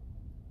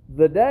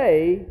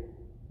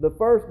 The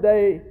first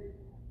day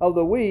of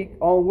the week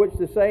on which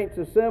the saints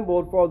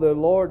assembled for the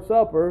Lord's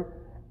Supper,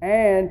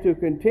 and to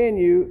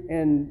continue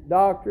in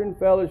doctrine,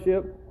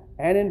 fellowship,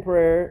 and in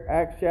prayer,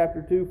 Acts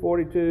chapter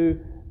 2:42,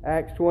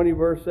 Acts 20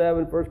 verse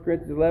 7, 1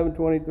 Corinthians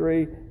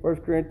 11:23, 1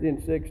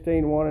 Corinthians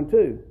 16, 1 and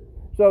 2.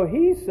 So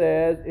he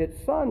says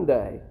it's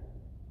Sunday.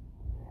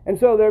 And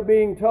so they're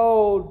being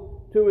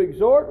told to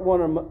exhort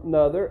one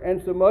another,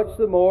 and so much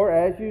the more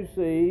as you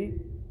see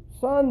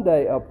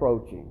Sunday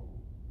approaching.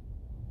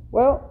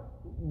 Well,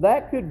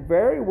 that could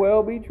very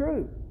well be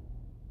true.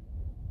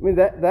 I mean,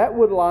 that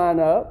would line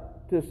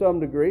up to some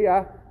degree.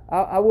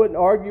 I wouldn't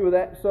argue with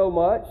that so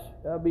much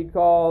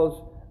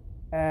because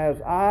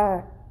as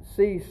I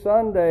see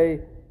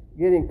Sunday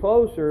getting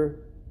closer,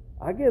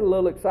 I get a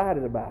little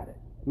excited about it.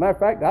 Matter of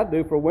fact, I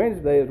do for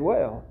Wednesday as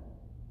well.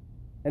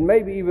 And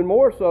maybe even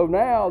more so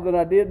now than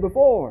I did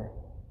before.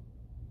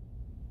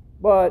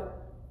 But,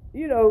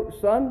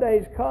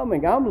 Sunday's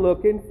coming. I'm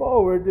looking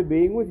forward to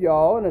being with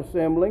y'all and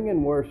assembling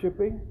and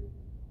worshiping.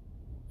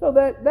 So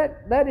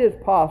that is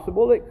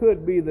possible. It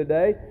could be the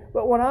day.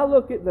 But when I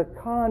look at the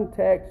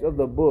context of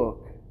the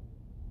book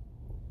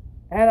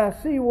and I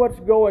see what's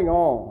going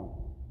on,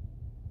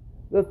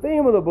 the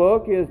theme of the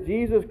book is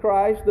Jesus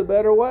Christ, the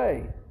better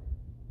way.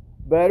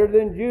 Better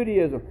than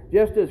Judaism.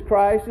 Just as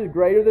Christ is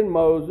greater than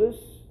Moses,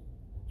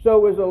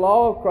 so is the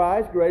law of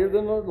Christ greater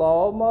than the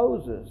law of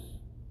Moses.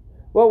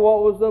 Well,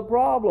 what was the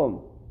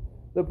problem?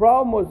 The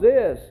problem was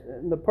this,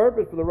 and the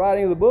purpose for the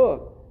writing of the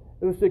book.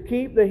 It was to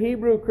keep the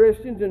Hebrew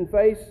Christians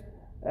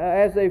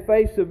as they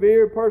face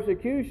severe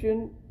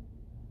persecution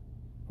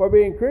for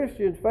being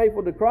Christians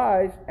faithful to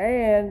Christ,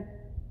 and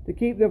to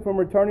keep them from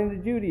returning to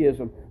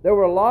Judaism. There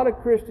were a lot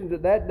of Christians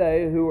at that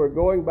day who were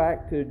going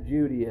back to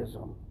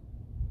Judaism.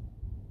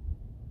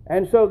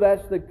 And so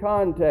that's the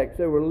context.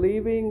 They were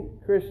leaving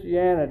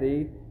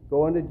Christianity,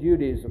 going to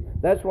Judaism.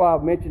 That's why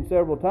I've mentioned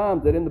several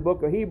times that in the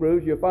book of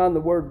Hebrews you'll find the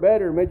word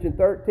better mentioned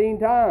 13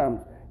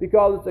 times.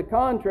 Because it's a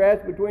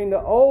contrast between the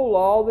old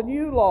law and the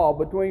new law,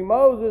 between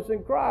Moses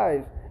and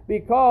Christ.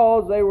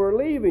 Because they were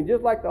leaving,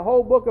 just like the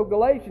whole book of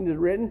Galatians is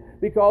written,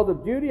 because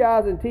of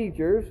Judaizing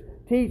teachers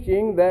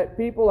teaching that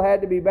people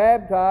had to be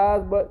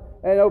baptized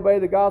and obey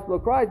the gospel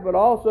of Christ, but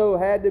also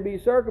had to be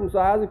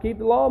circumcised and keep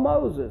the law of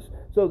Moses.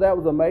 So that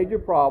was a major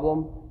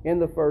problem in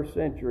the first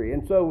century.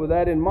 And so with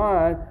that in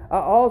mind, I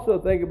also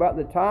think about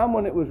the time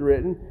when it was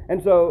written.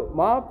 And so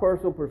my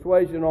personal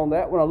persuasion on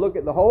that, when I look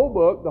at the whole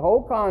book, the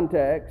whole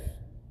context,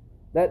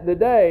 that the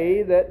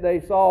day that they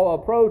saw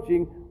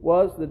approaching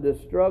was the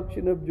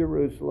destruction of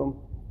Jerusalem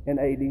in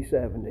AD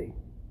 70.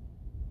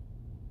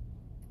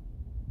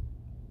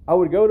 I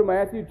would go to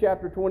Matthew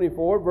chapter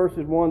 24,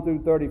 verses 1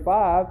 through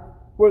 35,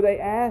 where they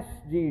asked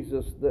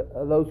Jesus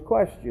those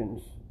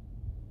questions.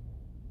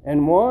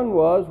 And one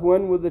was,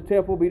 when would the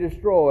temple be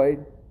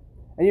destroyed?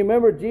 And you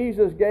remember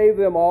Jesus gave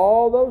them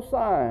all those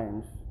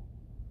signs.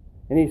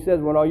 And He says,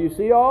 when you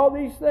see all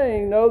these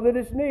things, know that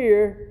it's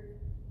near.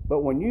 But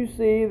when you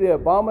see the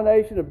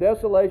abomination of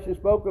desolation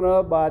spoken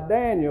of by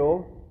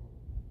Daniel,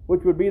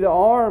 which would be the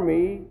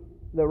army,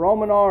 the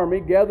Roman army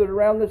gathered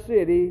around the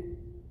city,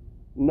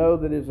 know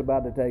that it's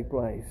about to take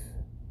place.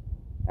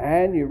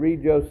 And you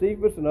read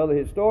Josephus and other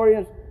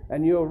historians,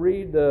 and you'll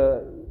read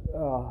the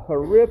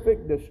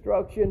horrific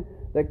destruction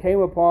that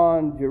came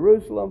upon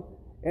Jerusalem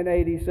in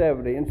AD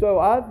 70. And so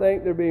I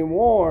think they're being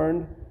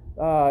warned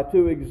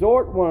to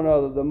exhort one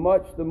another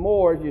the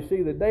more as you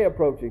see the day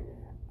approaching.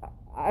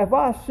 If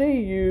I see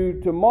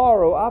you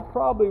tomorrow, I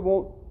probably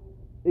won't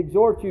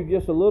exhort you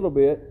just a little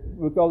bit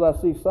because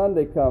I see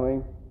Sunday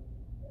coming.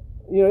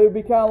 It would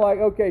be kind of like,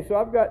 okay, so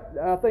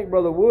I think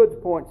Brother Woods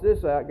points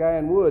this out, Guy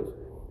in Woods.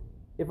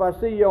 If I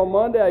see you on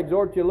Monday, I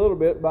exhort you a little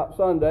bit about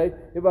Sunday.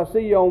 If I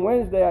see you on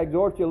Wednesday, I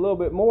exhort you a little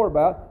bit more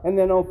about. And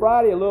then on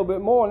Friday, a little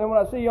bit more. And then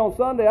when I see you on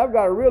Sunday, I've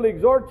got to really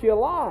exhort you a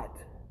lot.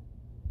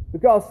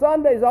 Because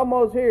Sunday's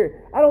almost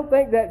here. I don't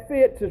think that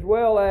fits as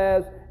well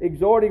as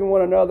exhorting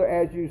one another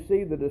as you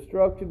see the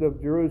destruction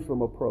of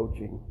Jerusalem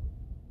approaching.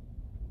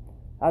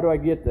 How do I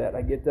get that?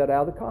 I get that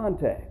out of the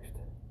context.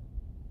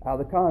 Out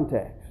of the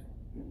context.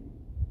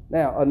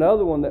 Now,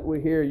 another one that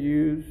we hear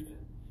used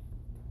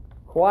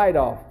quite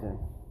often.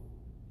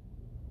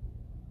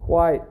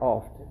 Quite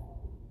often.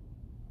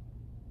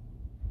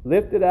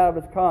 Lifted out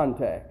of its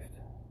context.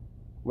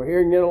 We're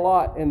hearing it a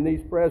lot in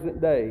these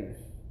present days.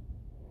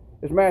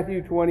 It's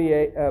Matthew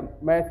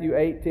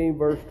 18,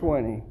 verse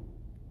 20.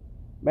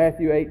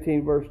 Matthew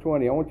 18, verse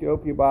 20. I want you to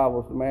open your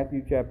Bibles to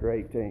Matthew chapter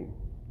 18.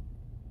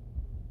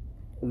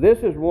 This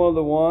is one of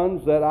the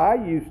ones that I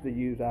used to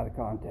use out of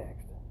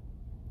context,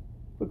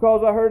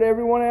 because I heard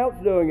everyone else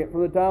doing it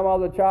from the time I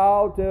was a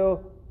child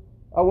till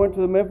I went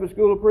to the Memphis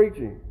School of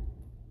Preaching.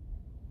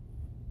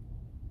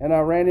 And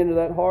I ran into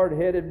that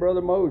hard-headed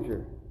Brother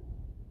Mosier.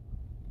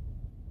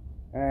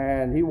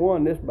 And he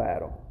won this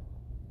battle.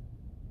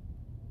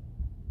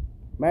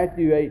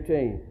 Matthew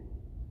 18.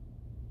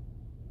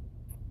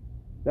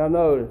 Now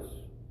notice,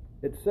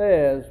 it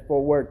says,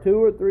 "For where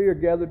 2 or 3 are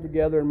gathered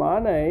together in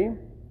my name,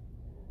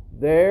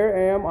 there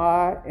am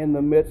I in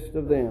the midst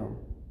of them."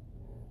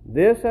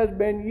 This has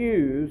been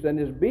used and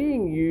is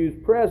being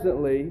used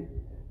presently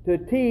to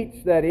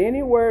teach that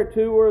anywhere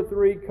 2 or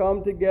 3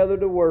 come together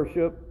to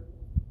worship,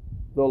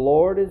 the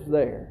Lord is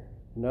there.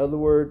 In other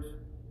words,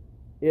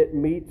 it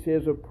meets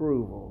His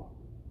approval.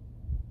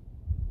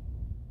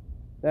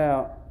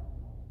 Now,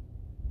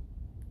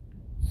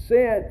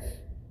 since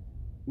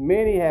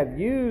many have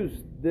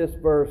used this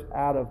verse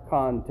out of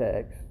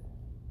context,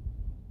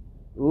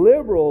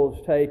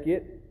 liberals take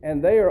it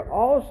and they are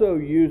also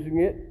using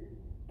it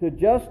to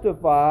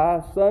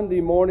justify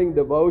Sunday morning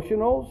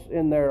devotionals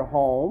in their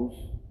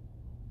homes,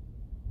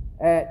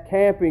 at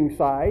camping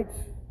sites,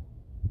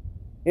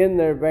 in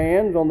their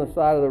vans on the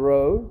side of the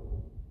road,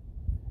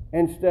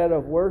 instead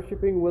of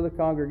worshiping with a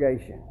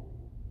congregation.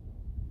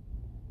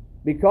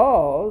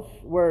 Because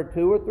where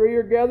 2 or 3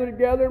 are gathered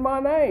together in my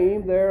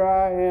name, there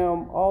I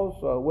am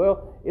also.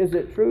 Well, is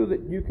it true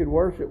that you could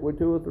worship with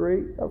 2 or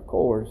 3? Of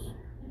course.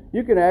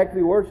 You can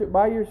actually worship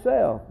by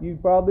yourself. You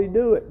probably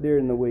do it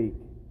during the week.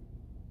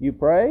 You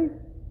pray?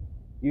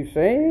 You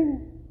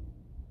sing?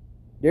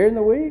 During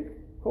the week?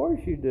 Of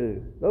course you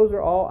do. Those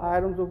are all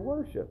items of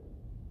worship.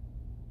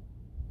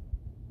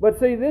 But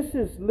see, this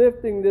is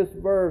lifting this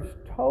verse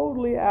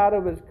totally out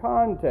of its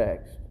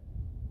context.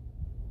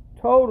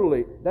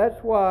 Totally.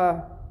 That's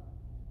why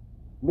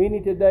many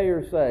today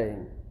are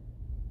saying,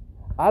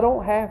 I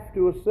don't have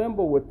to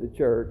assemble with the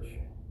church,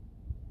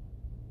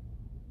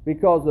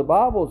 because the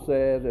Bible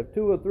says if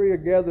 2 or 3 are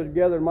gathered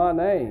together in my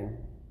name,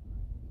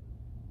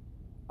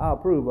 I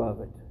approve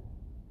of it.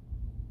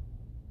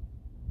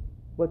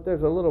 But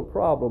there's a little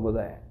problem with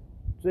that.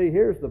 See,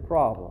 here's the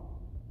problem.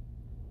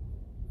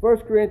 1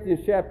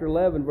 Corinthians chapter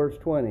 11, verse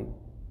 20.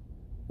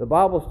 The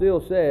Bible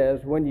still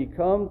says, "When ye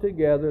come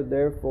together,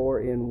 therefore,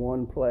 in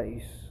one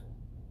place."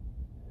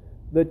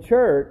 The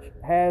church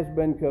has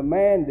been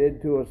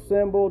commanded to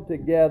assemble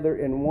together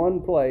in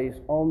one place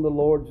on the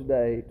Lord's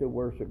day to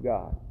worship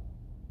God.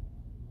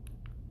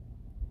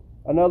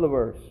 Another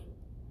verse.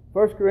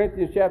 1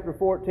 Corinthians chapter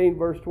 14,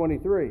 verse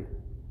 23.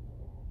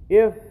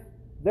 "If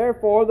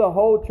therefore the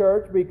whole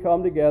church be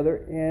come together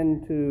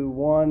into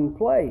one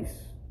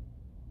place."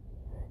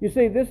 You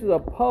see, this is a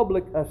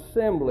public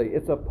assembly.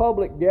 It's a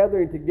public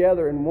gathering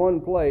together in one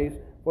place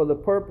for the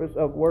purpose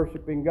of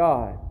worshiping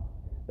God.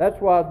 That's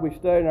why as we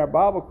studied in our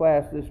Bible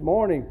class this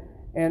morning,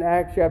 in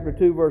Acts chapter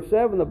 2, verse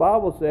 7, the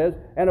Bible says,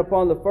 "And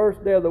upon the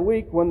first day of the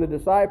week, when the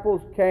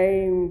disciples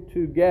came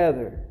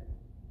together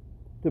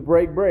to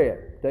break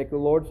bread," take the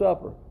Lord's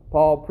Supper,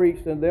 "Paul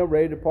preached unto them,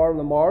 ready to depart on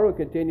the morrow, and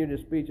continued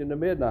his speech unto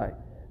midnight."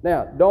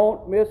 Now,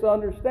 don't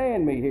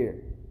misunderstand me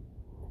here.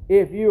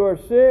 If you are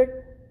sick,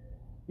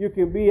 you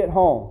can be at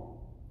home.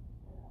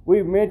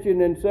 We've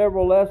mentioned in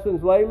several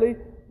lessons lately,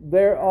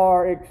 there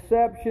are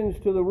exceptions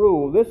to the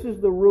rule. This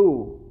is the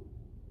rule.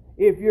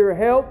 If you're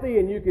healthy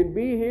and you can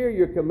be here,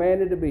 you're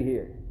commanded to be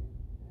here.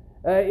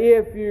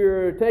 If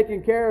you're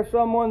taking care of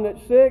someone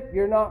that's sick,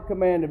 you're not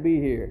commanded to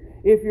be here.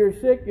 If you're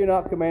sick, you're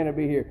not commanded to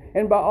be here.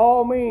 And by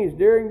all means,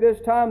 during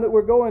this time that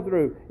we're going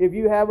through, if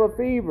you have a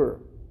fever,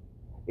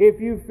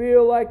 if you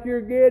feel like you're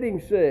getting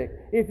sick,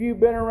 if you've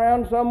been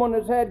around someone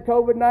that's had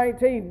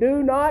COVID-19,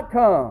 do not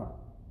come.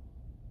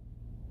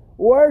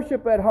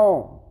 Worship at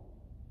home.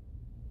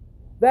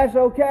 That's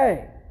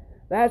okay.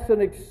 That's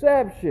an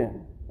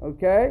exception,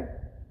 okay?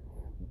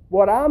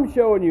 What I'm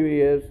showing you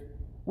is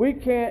we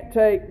can't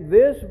take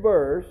this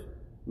verse,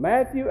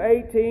 Matthew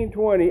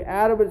 18:20,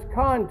 out of its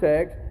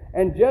context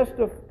and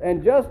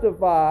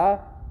justify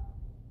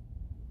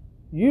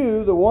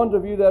you, the ones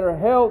of you that are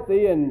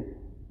healthy and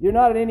you're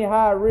not at any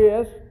high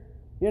risk,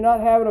 you're not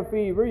having a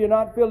fever, you're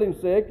not feeling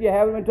sick, you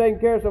haven't been taking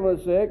care of someone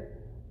that's sick,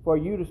 for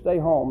you to stay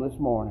home this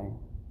morning.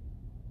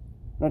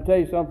 And I'll tell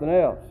you something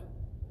else.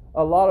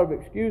 A lot of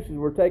excuses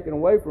were taken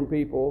away from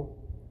people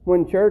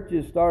when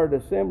churches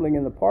started assembling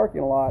in the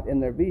parking lot in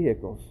their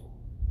vehicles,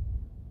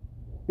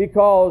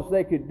 because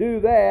they could do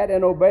that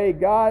and obey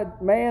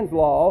man's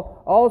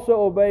law,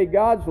 also obey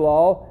God's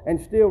law, and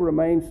still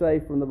remain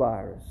safe from the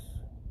virus.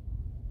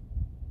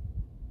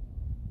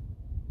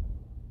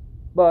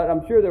 But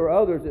I'm sure there were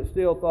others that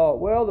still thought,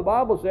 well, the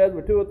Bible says,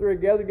 "Where 2 or 3 are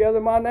gathered together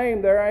in my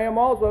name, there I am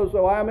also,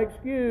 so I am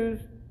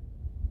excused."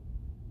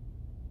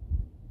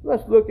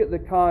 Let's look at the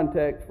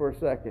context for a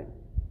second.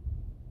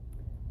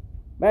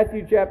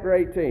 Matthew chapter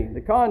 18.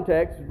 The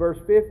context is verse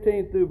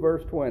 15 through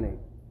verse 20.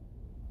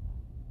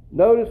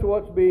 Notice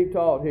what's being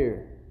taught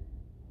here.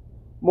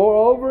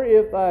 Moreover,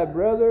 if thy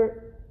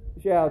brother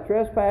shall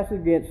trespass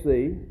against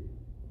thee,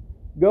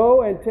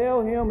 go and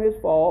tell him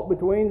his fault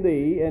between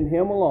thee and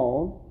him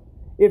alone.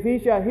 If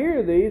he shall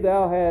hear thee,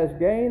 thou hast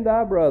gained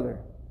thy brother.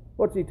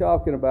 What's he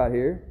talking about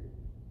here?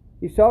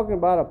 He's talking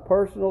about a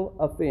personal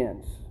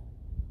offense.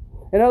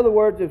 In other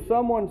words, if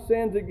someone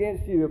sins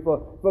against you, if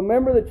a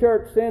member of the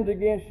church sins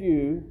against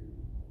you,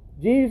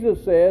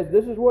 Jesus says,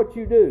 this is what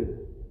you do.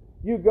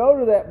 You go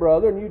to that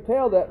brother and you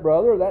tell that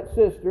brother or that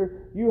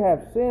sister, you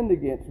have sinned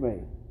against me.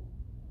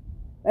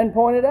 And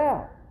point it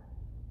out.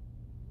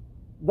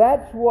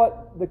 That's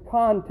what the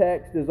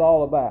context is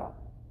all about.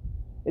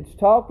 It's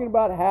talking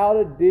about how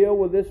to deal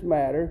with this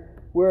matter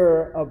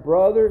where a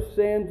brother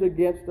sins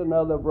against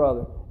another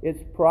brother.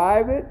 It's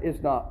private,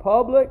 it's not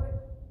public,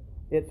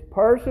 it's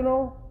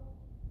personal,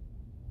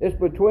 it's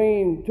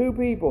between two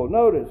people.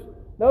 Notice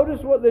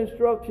what the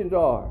instructions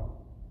are.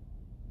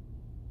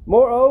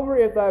 Moreover,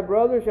 if thy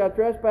brother shall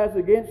trespass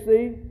against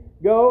thee,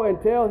 go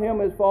and tell him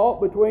his fault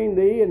between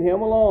thee and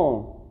him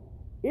alone.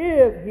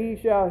 If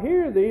he shall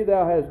hear thee,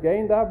 thou hast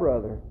gained thy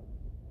brother.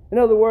 In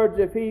other words,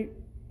 if he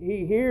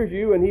hears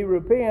you and he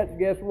repents,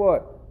 guess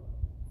what?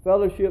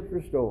 Fellowship's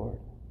restored.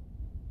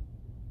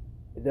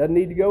 It doesn't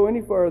need to go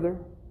any further.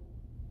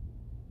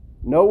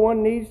 No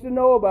one needs to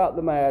know about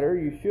the matter.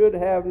 You should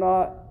have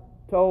not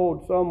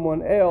told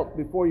someone else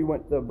before you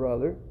went to the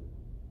brother.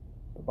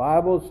 The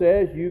Bible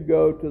says you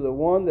go to the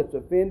one that's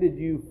offended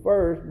you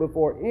first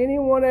before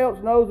anyone else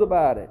knows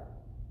about it.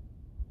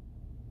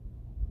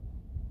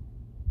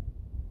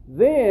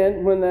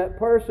 Then, when that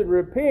person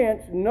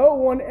repents, no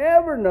one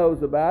ever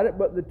knows about it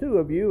but the two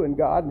of you and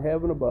God in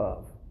heaven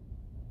above.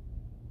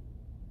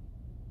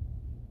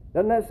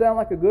 Doesn't that sound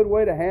like a good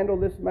way to handle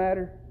this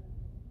matter?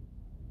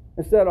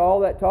 Instead of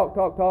all that talk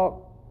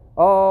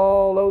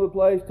all over the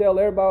place, tell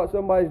everybody what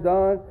somebody's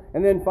done,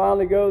 and then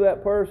finally go to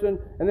that person,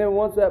 and then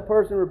once that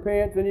person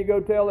repents, then you go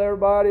tell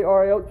everybody,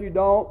 or else you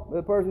don't.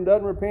 The person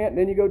doesn't repent, and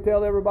then you go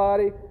tell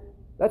everybody.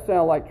 That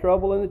sounds like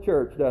trouble in the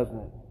church, doesn't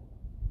it?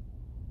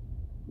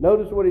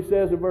 Notice what he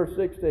says in verse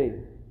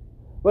 16.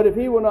 But if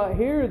he will not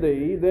hear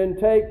thee, then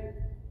take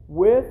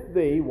with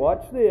thee,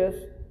 watch this,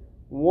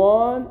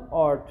 one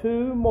or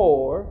two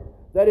more,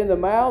 that in the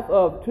mouth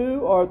of 2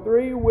 or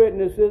 3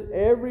 witnesses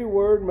every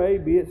word may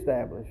be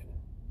established.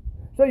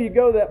 So you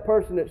go to that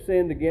person that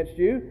sinned against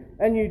you,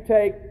 and you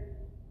take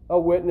a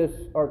witness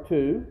or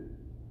two.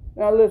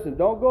 Now listen,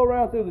 don't go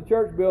around through the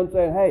church building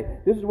saying, hey,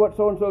 this is what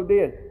so-and-so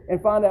did,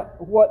 and find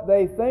out what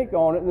they think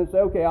on it, and then say,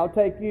 okay, I'll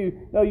take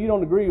you. No, you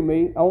don't agree with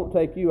me. I won't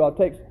take you.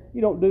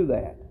 You don't do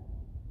that.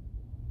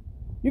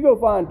 You go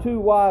find 2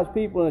 wise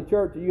people in the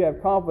church that you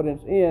have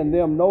confidence in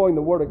them knowing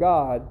the Word of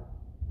God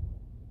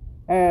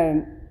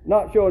and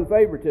not showing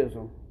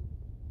favoritism.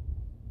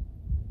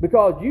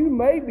 Because you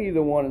may be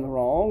the one in the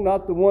wrong,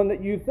 not the one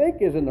that you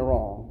think is in the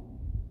wrong.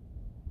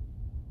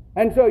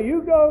 And so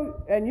you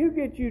go and you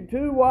get you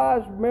 2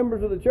 wise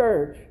members of the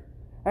church,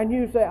 and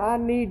you say, I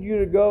need you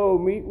to go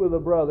meet with a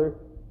brother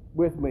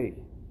with me.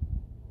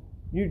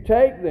 You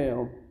take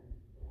them,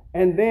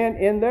 and then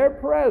in their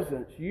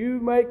presence,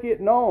 you make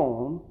it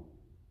known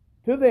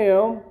to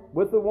them,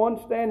 with the one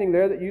standing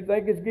there that you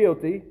think is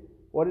guilty,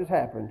 what has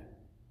happened.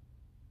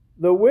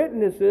 The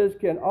witnesses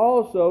can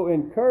also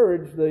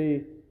encourage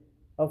the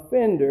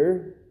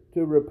offender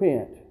to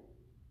repent.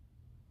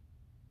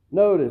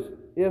 Notice,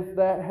 if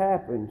that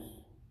happens,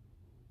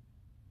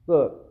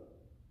 look,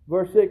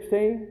 verse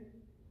 16,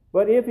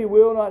 but if he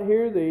will not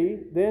hear thee,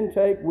 then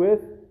take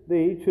with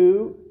thee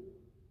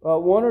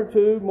 1 or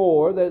 2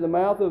 more, that in the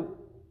mouth of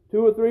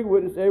 2 or 3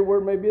 witnesses every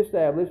word may be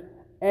established.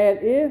 And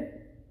if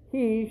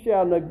he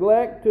shall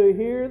neglect to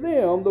hear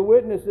them, the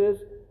witnesses,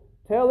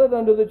 tell it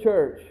unto the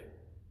church.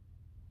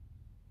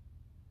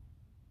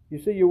 You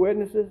see your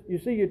witnesses? You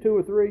see your 2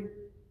 or 3?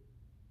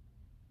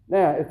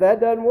 Now, if that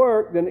doesn't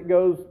work, then it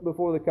goes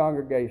before the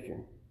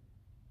congregation.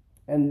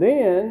 And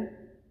then,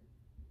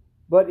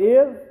 but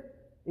if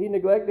he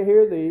neglect to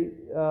hear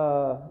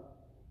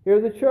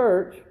the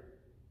church,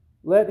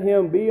 let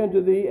him be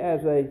unto thee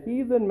as a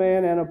heathen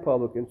man and a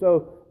publican.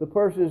 So the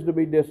person is to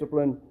be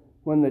disciplined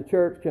when the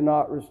church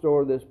cannot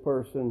restore this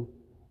person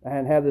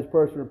and have this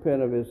person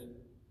repent of his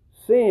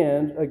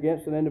sins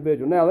against an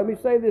individual. Now, let me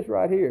say this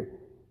right here.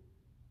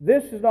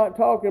 This is not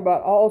talking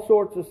about all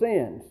sorts of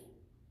sins.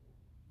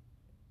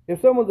 If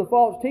someone's a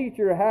false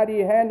teacher, how do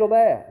you handle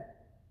that?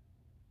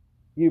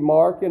 You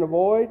mark and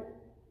avoid.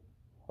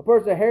 A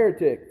person a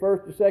heretic,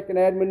 first or second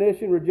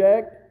admonition,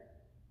 reject.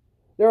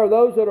 There are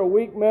those that are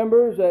weak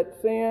members that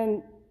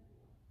sin.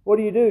 What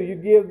do? You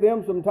give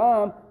them some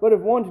time. But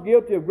if one's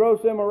guilty of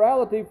gross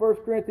immorality, 1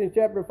 Corinthians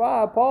chapter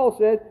 5, Paul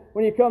said,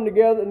 when you come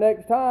together the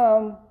next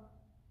time,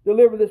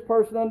 deliver this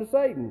person unto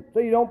Satan. So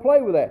you don't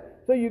play with that.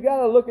 So you got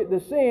to look at the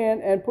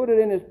sin and put it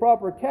in its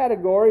proper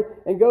category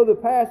and go to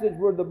the passage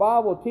where the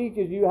Bible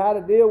teaches you how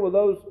to deal with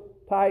those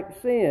type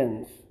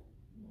sins.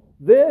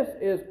 This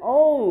is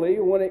only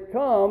when it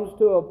comes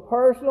to a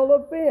personal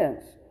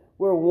offense,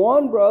 where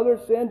one brother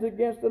sins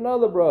against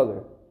another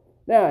brother.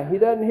 Now, he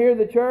doesn't hear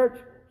the church,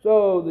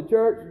 so the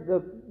church,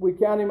 we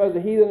count him as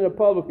a heathen and a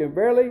publican.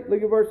 Verily,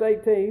 look at verse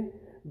 18.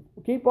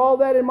 Keep all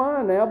that in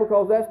mind now,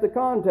 because that's the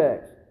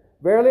context.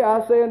 Verily,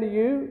 I say unto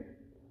you,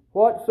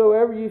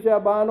 whatsoever ye shall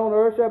bind on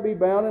earth shall be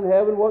bound in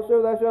heaven.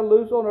 Whatsoever thou shalt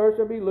loose on earth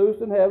shall be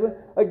loosed in heaven.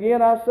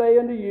 Again, I say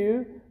unto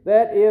you,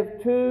 that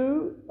if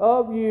two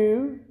of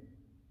you,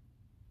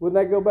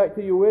 wouldn't that go back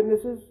to your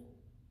witnesses?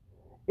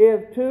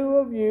 If two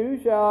of you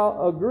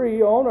shall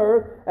agree on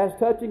earth as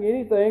touching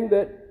anything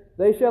that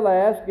they shall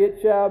ask, it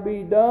shall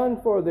be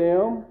done for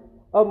them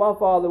of my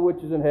Father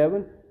which is in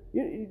heaven.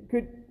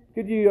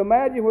 Could you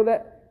imagine where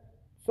that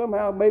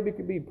somehow maybe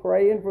could be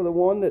praying for the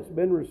one that's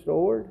been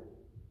restored?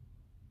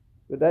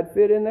 Would that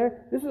fit in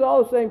there? This is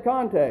all the same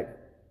context.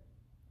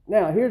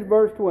 Now, here's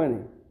verse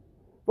 20.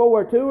 For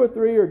where two or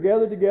three are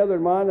gathered together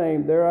in my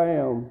name, there I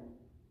am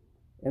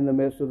in the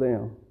midst of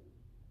them.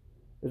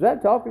 Is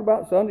that talking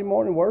about Sunday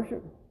morning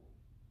worship?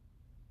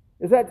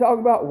 Is that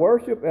talking about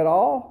worship at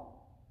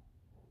all?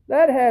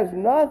 That has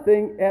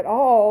nothing at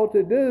all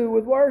to do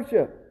with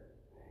worship.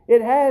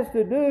 It has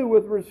to do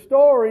with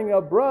restoring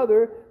a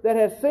brother that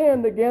has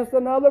sinned against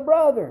another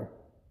brother.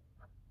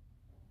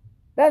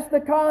 That's the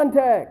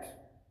context.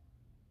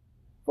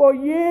 For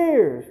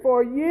years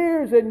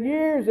and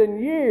years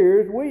and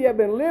years, we have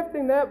been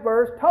lifting that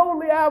verse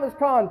totally out of its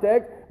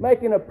context,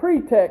 making a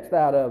pretext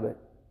out of it.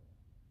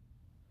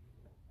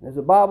 As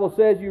the Bible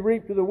says, you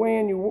reap to the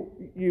wind,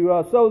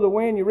 you sow the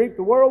wind, you reap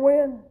the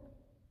whirlwind.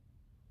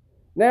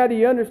 Now, do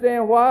you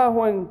understand why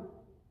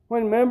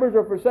when members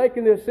are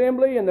forsaking the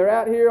assembly and they're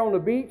out here on the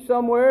beach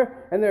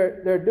somewhere and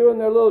they're doing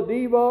their little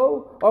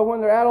devo, or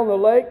when they're out on the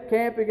lake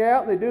camping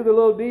out and they do their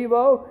little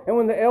devo, and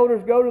when the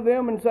elders go to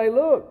them and say,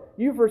 look,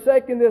 you've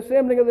forsaken the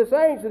assembling of the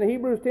saints, and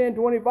Hebrews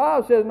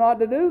 10:25 says not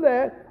to do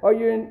that, or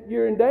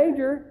you're in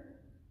danger.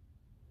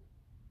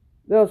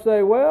 They'll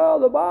say, well,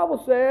 the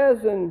Bible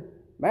says in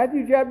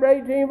Matthew chapter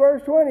 18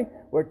 verse 20,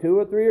 where two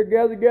or three are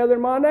gathered together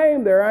in my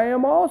name, there I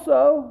am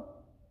also.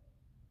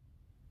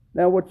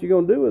 Now, what you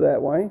going to do with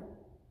that, Wayne?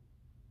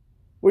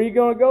 Where are you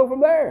going to go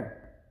from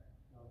there?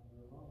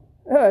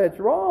 It's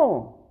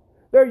wrong.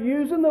 They're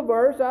using the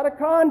verse out of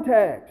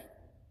context.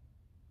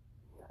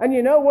 And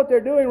you know what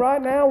they're doing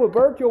right now with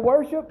virtual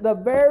worship? The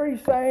very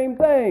same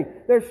thing.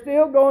 They're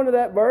still going to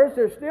that verse.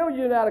 They're still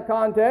using it out of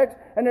context.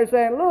 And they're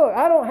saying, look,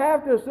 I don't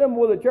have to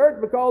assemble with the church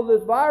because of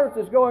this virus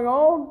that's going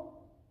on.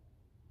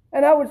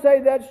 And I would say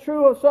that's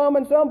true of some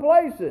in some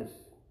places.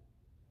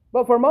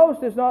 But for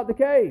most, it's not the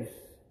case.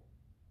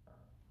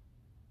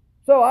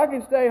 So I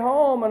can stay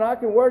home and I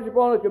can worship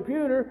on a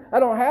computer. I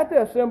don't have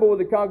to assemble with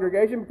the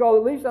congregation because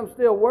at least I'm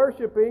still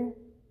worshiping.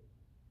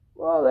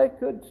 Well, they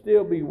could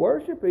still be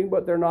worshiping,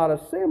 but they're not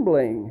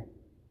assembling.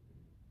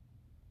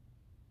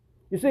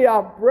 You see,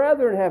 our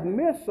brethren have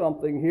missed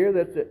something here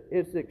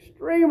it's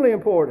extremely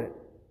important.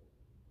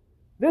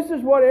 This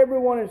is what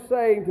everyone is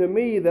saying to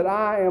me that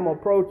I am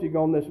approaching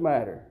on this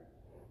matter.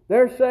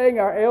 They're saying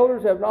our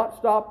elders have not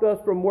stopped us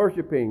from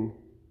worshiping.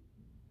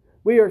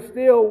 We are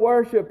still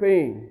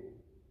worshiping.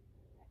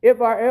 If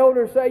our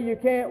elders say you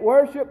can't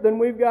worship, then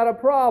we've got a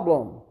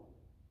problem.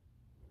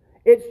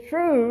 It's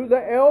true the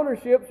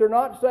elderships are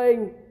not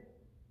saying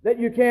that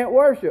you can't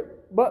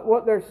worship, but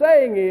what they're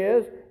saying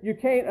is you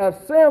can't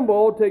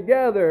assemble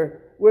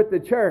together with the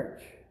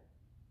church.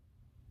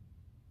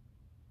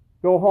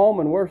 Go home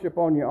and worship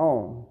on your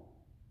own.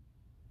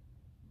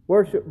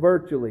 Worship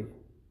virtually.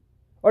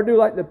 Or do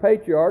like the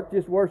patriarch,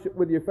 just worship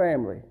with your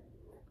family.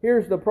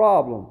 Here's the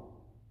problem.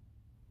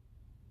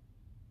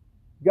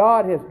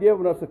 God has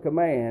given us a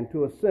command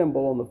to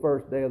assemble on the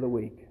first day of the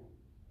week.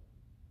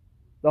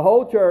 The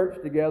whole church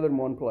together in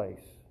one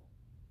place.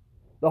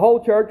 The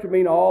whole church would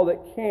mean all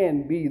that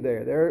can be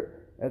there.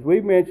 As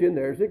we've mentioned,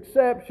 there's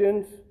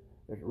exceptions.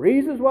 There's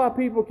reasons why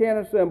people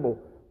can't assemble.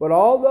 But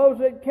all those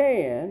that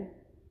can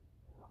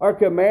are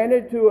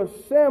commanded to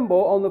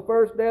assemble on the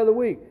first day of the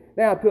week.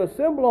 Now, to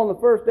assemble on the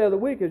first day of the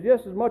week is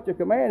just as much a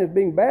command as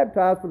being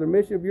baptized for the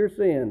remission of your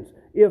sins.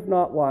 If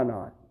not, why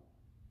not?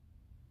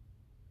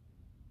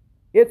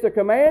 It's a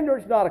command or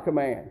it's not a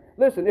command.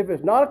 Listen, if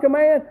it's not a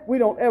command, we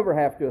don't ever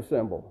have to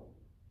assemble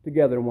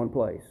together in one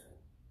place.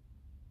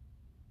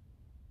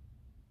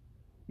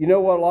 You know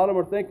what a lot of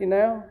them are thinking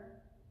now?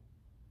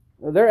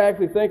 They're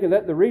actually thinking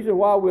that the reason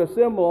why we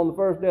assemble on the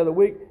first day of the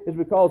week is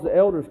because the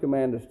elders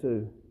command us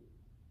to.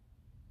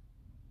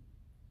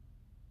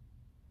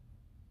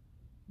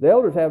 The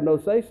elders have no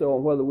say-so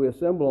on whether we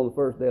assemble on the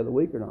first day of the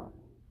week or not.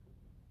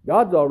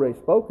 God's already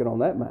spoken on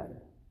that matter.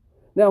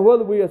 Now,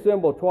 whether we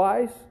assemble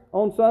twice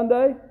on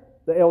Sunday,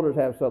 the elders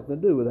have something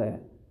to do with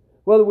that.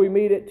 Whether we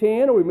meet at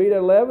 10 or we meet at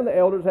 11, the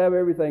elders have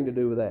everything to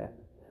do with that.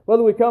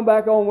 Whether we come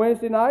back on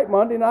Wednesday night,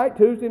 Monday night,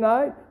 Tuesday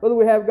night, whether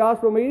we have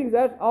gospel meetings,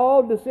 that's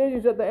all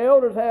decisions that the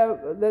elders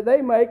have, that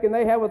they make, and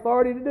they have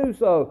authority to do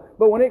so.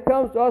 But when it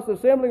comes to us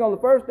assembling on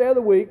the first day of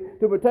the week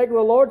to partake of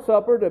the Lord's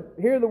Supper, to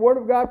hear the Word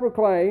of God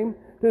proclaimed,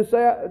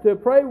 to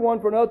pray one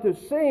for another,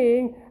 to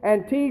sing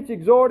and teach,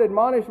 exhort,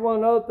 admonish one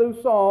another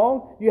through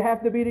song. You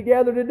have to be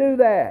together to do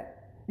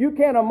that. You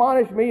can't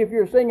admonish me if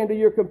you're singing to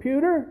your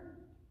computer.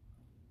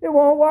 It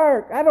won't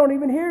work. I don't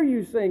even hear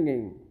you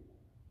singing.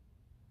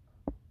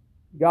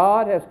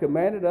 God has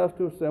commanded us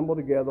to assemble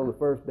together on the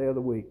first day of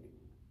the week.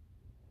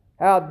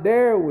 How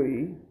dare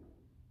we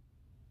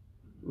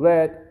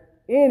let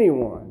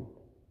anyone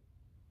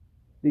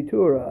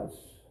detour us,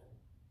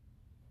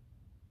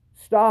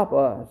 stop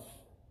us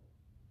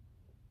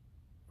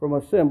from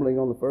assembling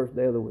on the first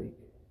day of the week?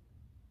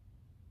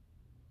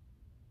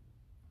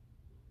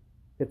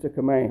 It's a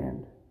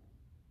command.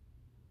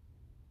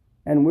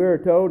 And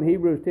we're told in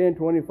Hebrews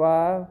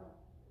 10:25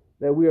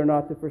 that we are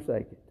not to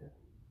forsake it.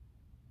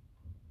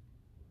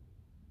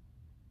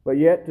 But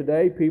yet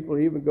today people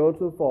even go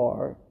so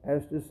far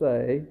as to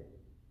say,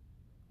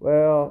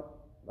 well,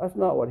 that's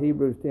not what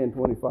Hebrews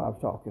 10:25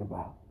 is talking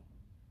about.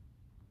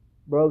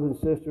 Brothers and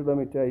sisters, let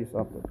me tell you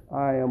something.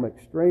 I am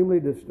extremely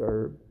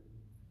disturbed.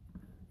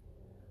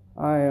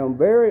 I am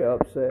very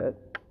upset.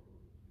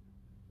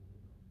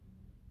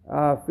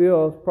 I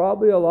feel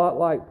probably a lot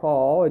like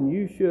Paul, and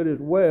you should as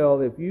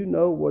well if you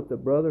know what the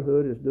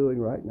Brotherhood is doing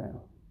right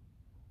now.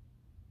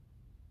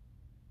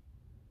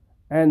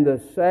 And the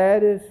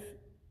saddest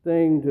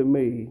thing to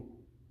me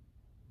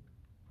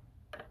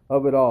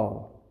of it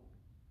all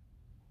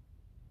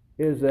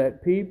is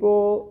that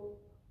people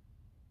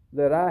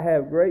that I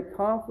have great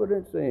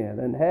confidence in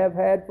and have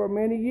had for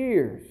many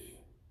years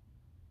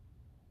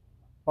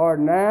are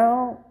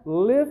now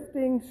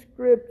lifting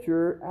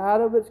Scripture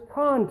out of its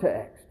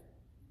context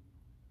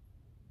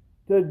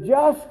to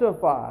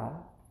justify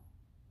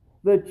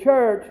the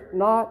church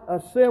not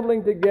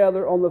assembling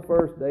together on the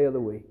first day of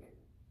the week.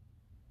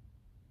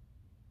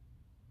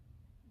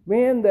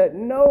 Men that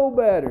know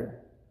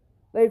better.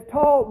 They've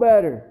taught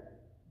better.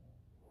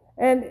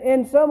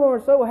 And some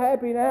are so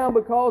happy now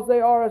because they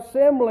are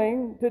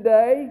assembling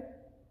today.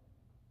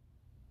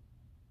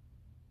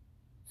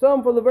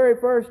 Some for the very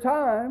first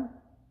time.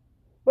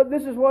 But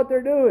this is what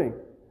they're doing.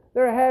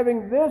 They're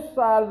having this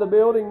side of the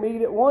building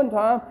meet at one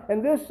time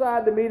and this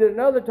side to meet at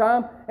another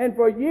time. And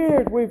for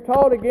years we've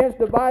taught against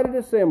divided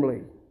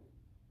assembly.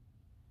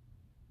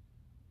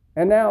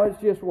 And now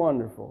it's just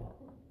wonderful.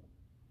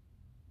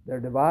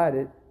 They're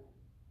divided.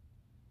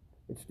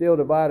 It's still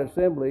divided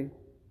assembly.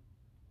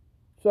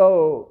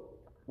 So,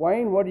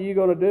 Wayne, what are you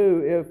going to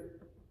do if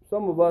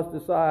some of us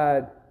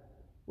decide,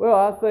 well,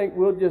 I think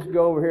we'll just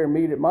go over here and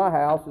meet at my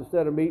house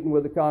instead of meeting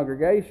with the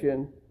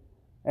congregation,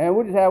 and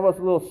we'll just have us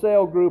a little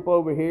cell group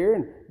over here,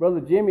 and Brother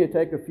Jimmy will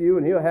take a few,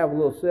 and he'll have a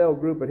little cell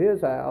group at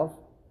his house,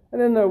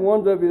 and then the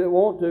ones of you that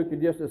want to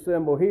could just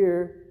assemble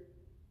here.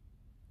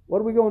 What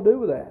are we going to do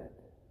with that?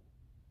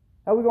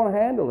 How are we going to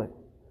handle it?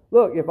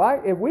 Look,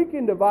 if we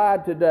can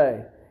divide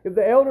today, if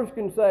the elders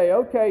can say,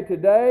 okay,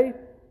 today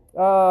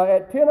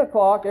at 10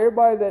 o'clock,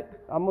 everybody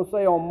that, I'm going to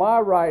say on my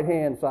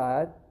right-hand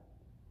side,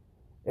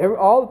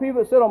 all the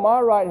people that sit on my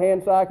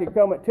right-hand side can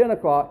come at 10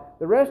 o'clock.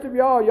 The rest of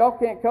y'all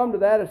can't come to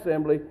that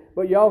assembly,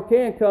 but y'all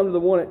can come to the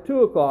one at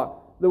 2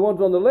 o'clock, the ones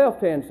on the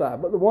left-hand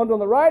side. But the ones on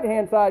the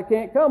right-hand side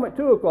can't come at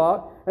 2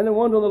 o'clock, and the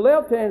ones on the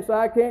left-hand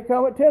side can't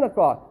come at 10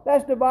 o'clock.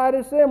 That's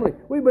divided assembly.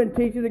 We've been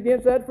teaching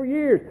against that for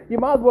years. You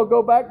might as well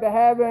go back to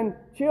having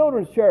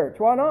children's church.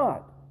 Why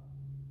not?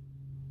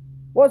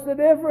 What's the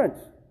difference?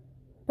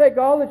 Take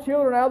all the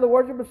children out of the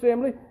worship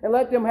assembly and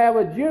let them have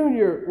a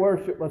junior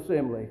worship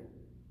assembly.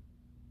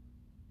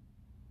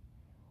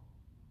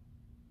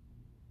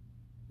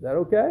 Is that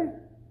okay?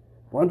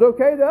 One's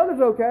okay, the other's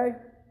okay.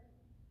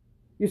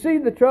 You see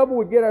the trouble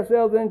we get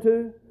ourselves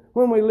into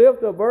when we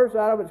lift a verse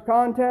out of its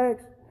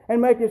context and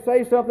make it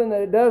say something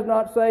that it does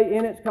not say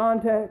in its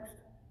context?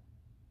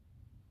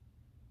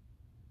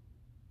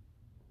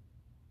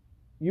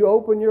 You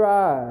open your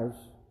eyes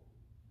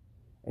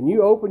and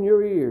you open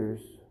your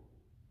ears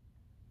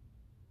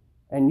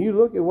and you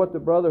look at what the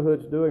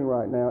Brotherhood's doing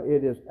right now.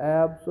 It is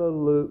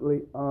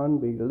absolutely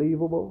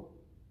unbelievable.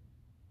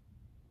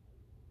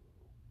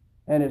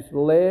 And it's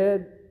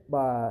led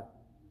by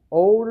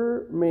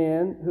older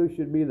men who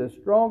should be the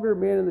stronger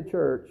men in the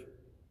church,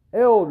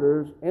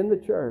 elders in the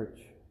church,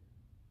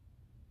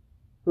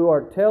 who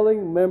are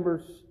telling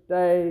members,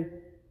 stay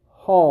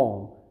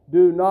home.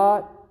 Do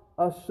not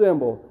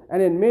assemble. And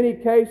in many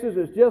cases,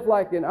 it's just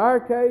like in our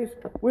case,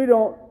 we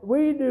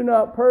do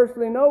not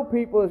personally know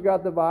people that's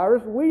got the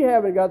virus. We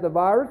haven't got the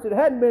virus. It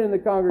hadn't been in the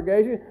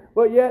congregation.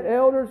 But yet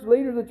elders,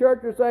 leaders of the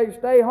church are saying,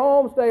 stay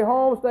home, stay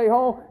home, stay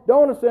home.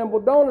 Don't assemble,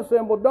 don't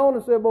assemble, don't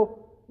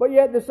assemble. But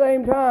yet at the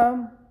same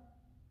time,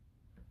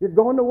 you're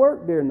going to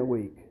work during the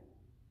week.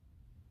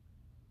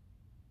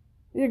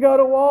 You go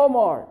to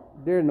Walmart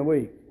during the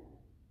week.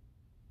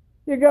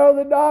 You go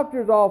to the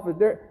doctor's office.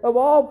 Of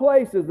all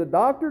places, the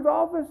doctor's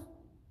office?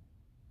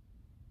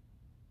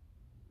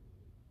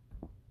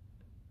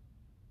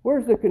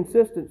 Where's the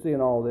consistency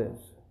in all this?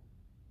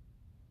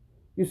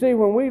 You see,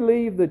 when we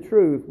leave the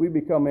truth, we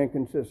become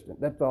inconsistent.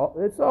 That's all.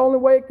 It's the only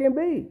way it can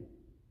be.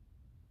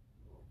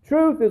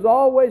 Truth is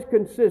always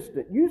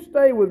consistent. You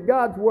stay with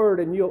God's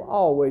Word and you'll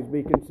always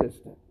be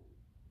consistent.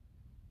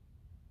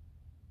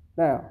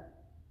 Now,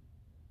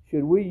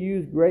 should we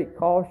use great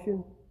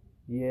caution?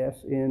 Yes,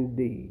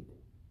 indeed.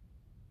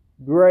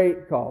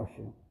 Great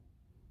caution.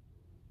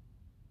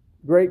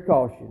 Great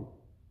caution.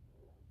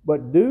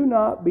 But do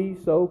not be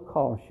so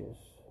cautious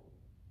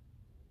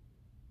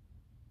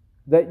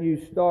that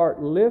you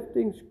start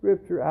lifting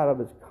Scripture out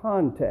of its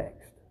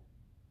context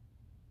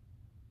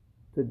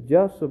to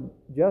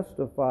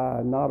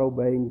justify not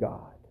obeying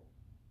God.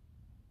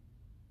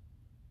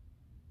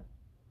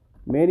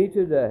 Many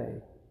today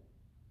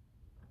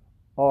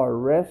are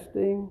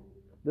wresting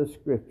the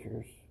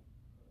Scriptures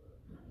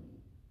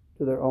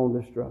to their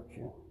own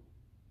destruction.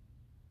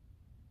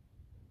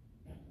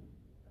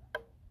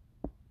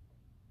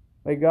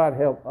 May God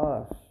help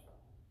us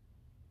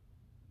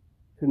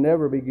to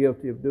never be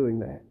guilty of doing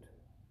that.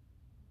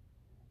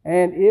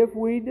 And if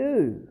we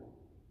do,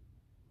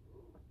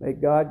 may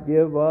God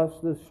give us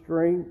the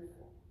strength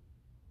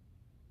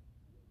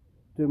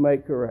to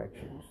make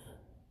corrections.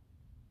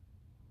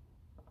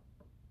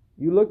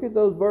 You look at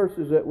those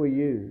verses that we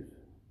use.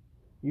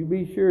 You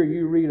be sure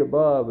you read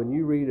above and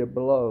you read it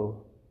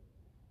below.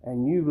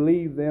 And you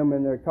leave them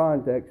in their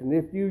context. And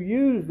if you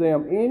use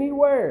them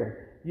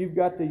anywhere, you've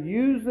got to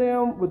use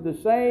them with the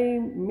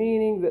same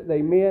meaning that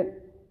they meant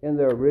in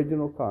their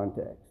original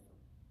context.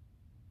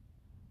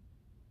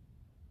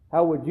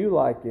 How would you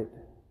like it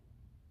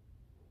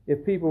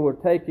if people were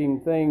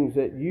taking things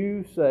that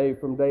you say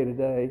from day to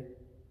day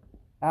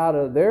out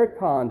of their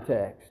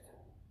context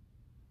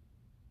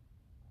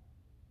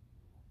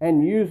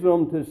and use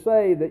them to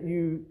say that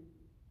you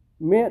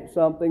meant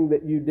something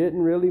that you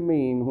didn't really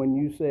mean when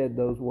you said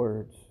those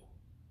words?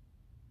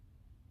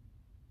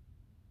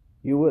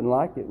 You wouldn't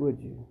like it, would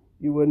you?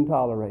 You wouldn't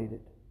tolerate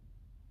it.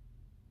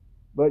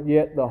 But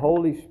yet the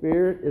Holy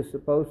Spirit is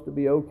supposed to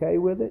be okay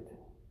with it?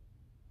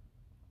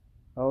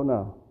 Oh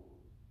no.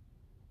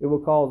 It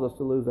will cause us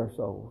to lose our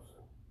souls.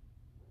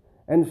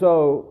 And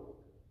so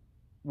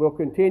we'll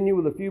continue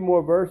with a few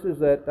more verses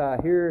that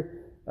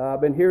I've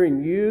been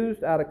hearing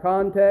used out of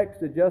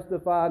context to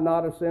justify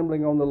not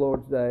assembling on the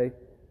Lord's Day.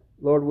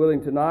 Lord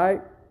willing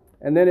tonight.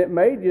 And then it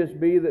may just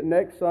be that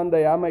next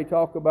Sunday I may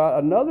talk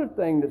about another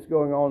thing that's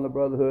going on in the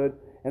brotherhood,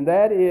 and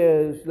that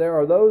is there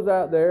are those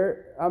out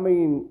there,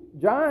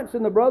 giants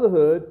in the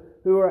brotherhood,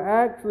 who are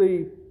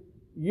actually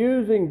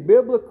using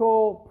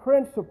biblical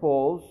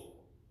principles,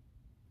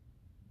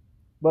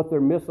 but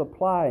they're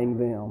misapplying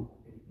them.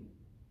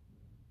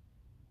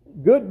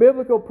 Good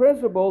biblical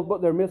principles,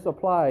 but they're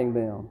misapplying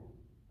them.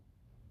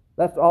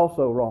 That's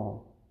also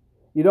wrong.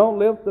 You don't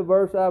lift the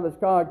verse out of its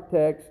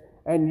context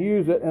and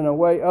use it in a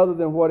way other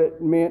than what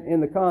it meant in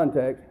the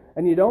context.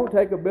 And you don't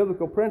take a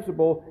biblical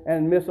principle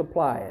and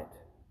misapply it.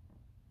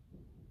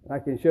 I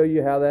can show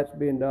you how that's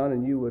being done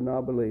and you would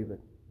not believe it.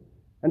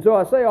 And so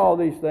I say all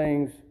these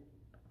things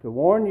to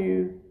warn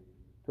you,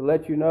 to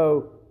let you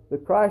know the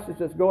crisis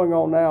that's going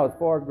on now is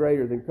far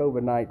greater than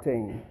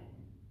COVID-19.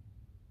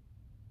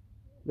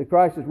 The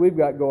crisis we've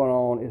got going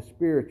on is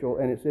spiritual,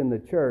 and it's in the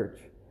church.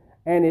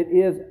 And it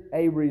is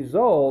a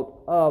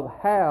result of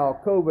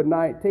how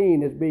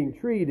COVID-19 is being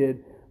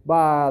treated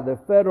by the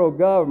federal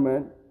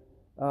government,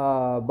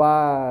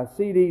 by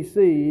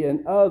CDC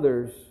and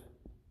others.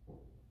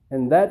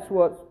 And that's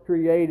what's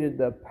created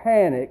the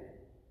panic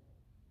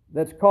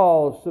that's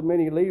caused so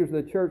many leaders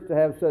of the church to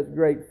have such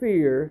great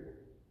fear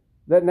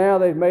that now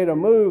they've made a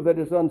move that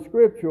is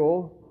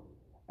unscriptural.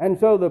 And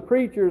so the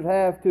preachers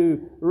have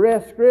to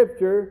wrest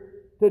Scripture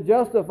to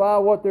justify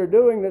what they're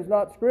doing that's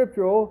not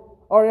scriptural,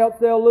 or else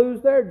they'll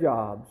lose their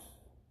jobs.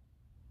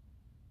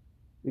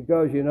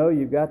 Because,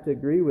 you've got to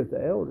agree with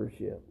the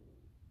eldership.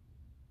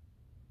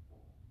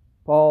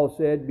 Paul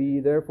said, "Be ye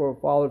therefore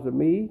followers of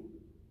me,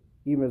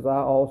 even as I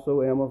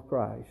also am of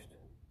Christ."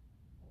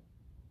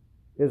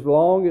 As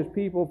long as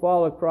people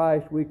follow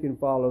Christ, we can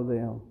follow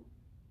them.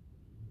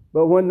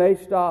 But when they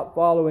stop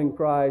following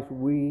Christ,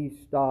 we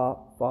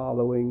stop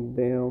following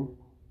them.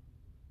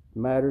 It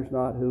matters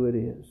not who it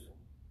is.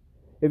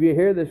 If you're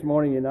here this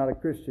morning, you're not a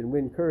Christian, we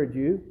encourage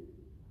you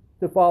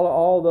to follow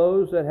all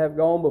those that have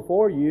gone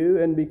before you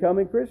in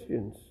becoming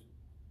Christians.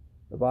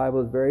 The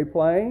Bible is very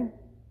plain.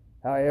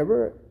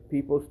 However,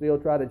 people still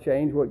try to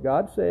change what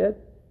God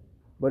said,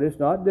 but it's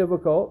not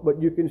difficult.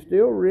 But you can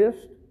still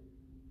risk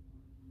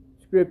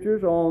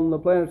Scriptures on the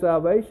plan of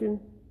salvation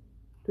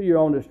to your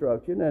own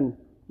destruction. And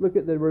look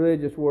at the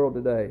religious world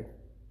today.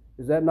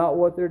 Is that not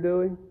what they're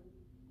doing?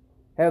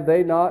 Have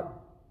they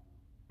not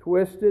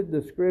twisted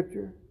the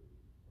Scripture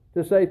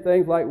to say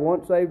things like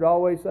once saved,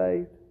 always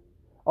saved?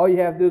 All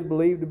you have to do is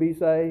believe to be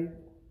saved.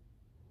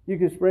 You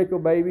can sprinkle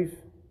babies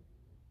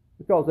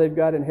because they've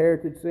got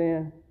inherited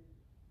sin.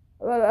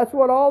 That's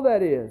what all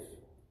that is.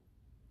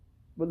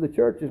 But the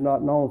church is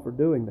not known for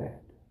doing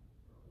that.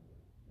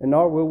 And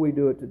nor will we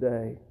do it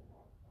today.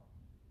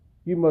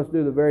 You must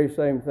do the very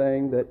same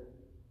thing that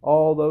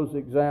all those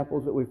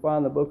examples that we find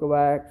in the book of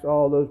Acts,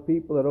 all those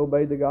people that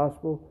obeyed the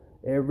gospel,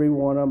 every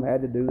one of them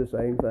had to do the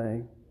same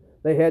thing.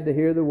 They had to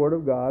hear the word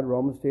of God,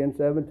 Romans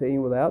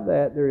 10:17. Without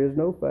that, there is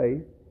no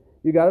faith.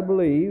 You got to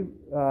believe,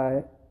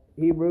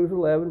 Hebrews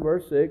 11,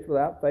 verse 6,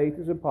 without faith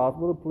it's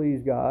impossible to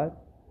please God.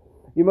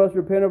 You must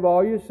repent of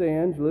all your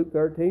sins, Luke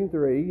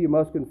 13:3. You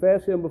must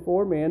confess him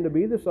before men to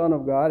be the Son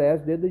of God,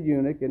 as did the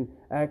eunuch in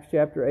Acts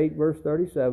chapter 8, verse 37.